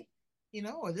hopefully,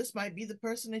 or this might be the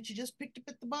person that you just picked up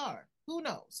at the bar. Who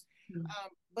knows? Mm.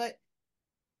 But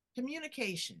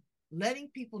communication, letting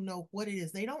people know what it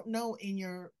is. They don't know in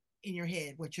your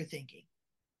head what you're thinking.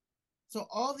 So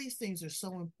all these things are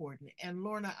so important. And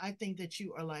Lorna, I think that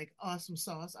you are like awesome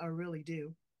sauce. I really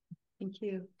do. Thank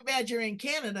you. Too bad you're in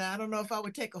Canada. I don't know if I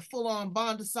would take a full-on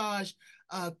Bondasage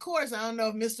course. I don't know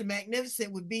if Mr.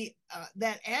 Magnificent would be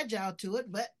that agile to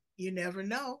it, but you never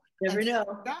know Never until know.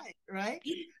 you try it, right?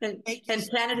 And Thank you.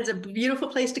 and Canada's a beautiful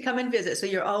place to come and visit, so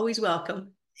you're always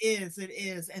welcome. It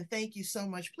is, and thank you so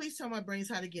much. Please tell my brains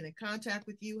how to get in contact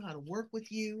with you, how to work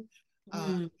with you,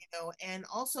 Mm. and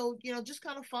also, just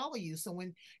kind of follow you. So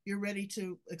when you're ready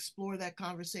to explore that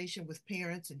conversation with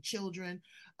parents and children,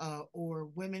 or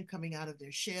women coming out of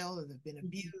their shell that have been Mhm.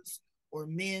 abused, or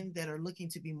men that are looking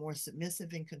to be more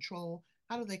submissive and control,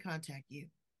 how do they contact you?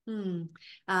 Hmm.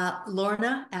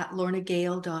 Lorna at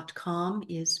lornagale.com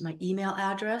is my email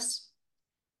address.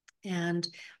 And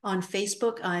on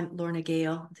Facebook, I'm Lorna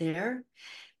Gale there.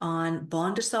 On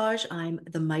Bondasage, I'm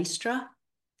the Maestra.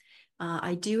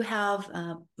 I do have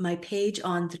my page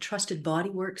on the Trusted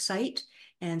Bodywork site.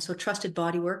 And so Trusted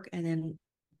Bodywork and then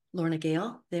Lorna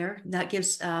Gale there. That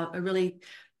gives a really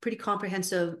pretty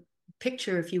comprehensive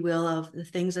picture, if you will, of the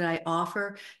things that I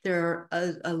offer. There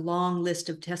are a long list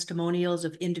of testimonials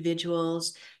of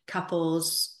individuals,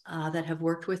 couples that have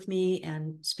worked with me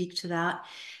and speak to that,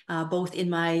 both in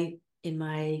my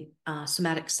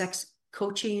somatic sex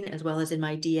coaching as well as in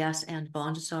my DS and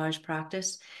bondage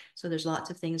practice. So there's lots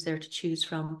of things there to choose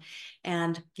from.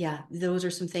 And yeah, those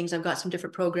are some things. I've got some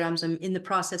different programs. I'm in the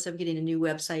process of getting a new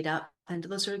website up, and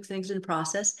those are things in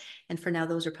process. And for now,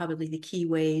 those are probably the key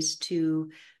ways to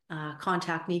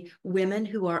contact me. Women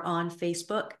who are on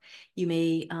Facebook,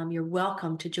 you're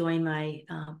welcome to join my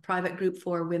private group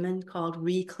for women called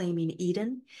Reclaiming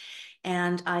Eden.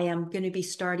 And I am going to be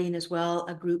starting as well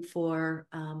a group for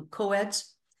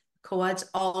co-eds,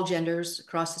 all genders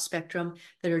across the spectrum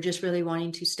that are just really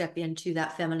wanting to step into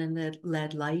that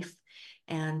feminine-led life,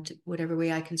 and whatever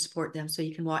way I can support them. So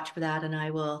you can watch for that, and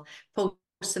I will post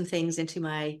some things into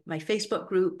my Facebook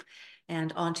group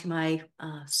and onto my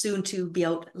soon to be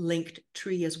out linked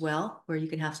tree as well, where you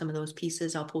can have some of those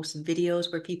pieces. I'll post some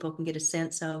videos where people can get a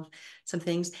sense of some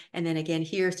things. And then again,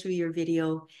 here through your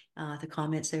video, the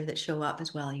comments there that show up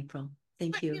as well, April.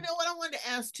 Thank But you you. know what I wanted to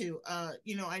ask too. I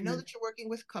know Yeah. that you're working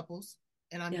with couples,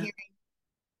 and I'm Yeah. hearing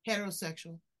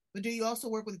heterosexual, but do you also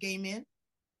work with gay men?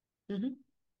 Mm-hmm.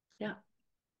 Yeah.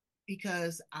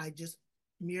 Because I just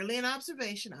merely an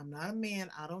observation. I'm not a man.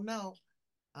 I don't know.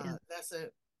 Yeah.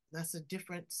 That's a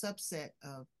different subset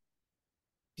of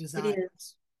It desires.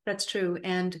 is. That's true.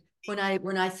 And when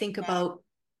I think about,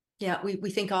 yeah, we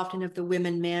think often of the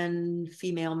women, men,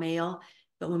 female, male,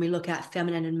 but when we look at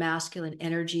feminine and masculine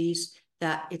energies,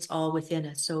 that it's all within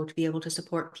us. So to be able to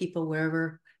support people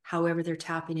however they're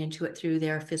tapping into it through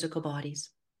their physical bodies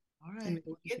All and right,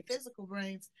 well, get relationships. physical,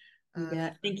 brains. You bet.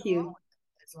 Nothing Thank wrong you. with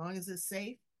it, as long as it's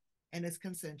safe and it's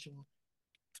consensual.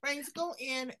 Brains, go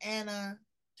in and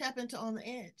tap into On the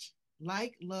Edge.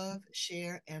 Like, love,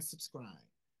 share, and subscribe.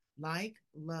 Like,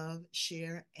 love,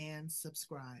 share, and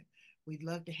subscribe. We'd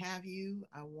love to have you.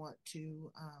 I want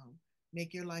to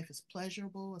make your life as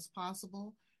pleasurable as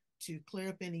possible, to clear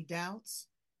up any doubts,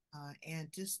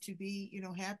 and just to be,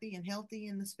 happy and healthy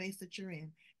in the space that you're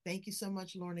in. Thank you so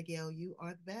much, Lorna Gale. You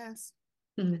are the best.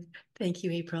 Thank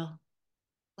you, April.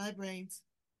 Bye, brains.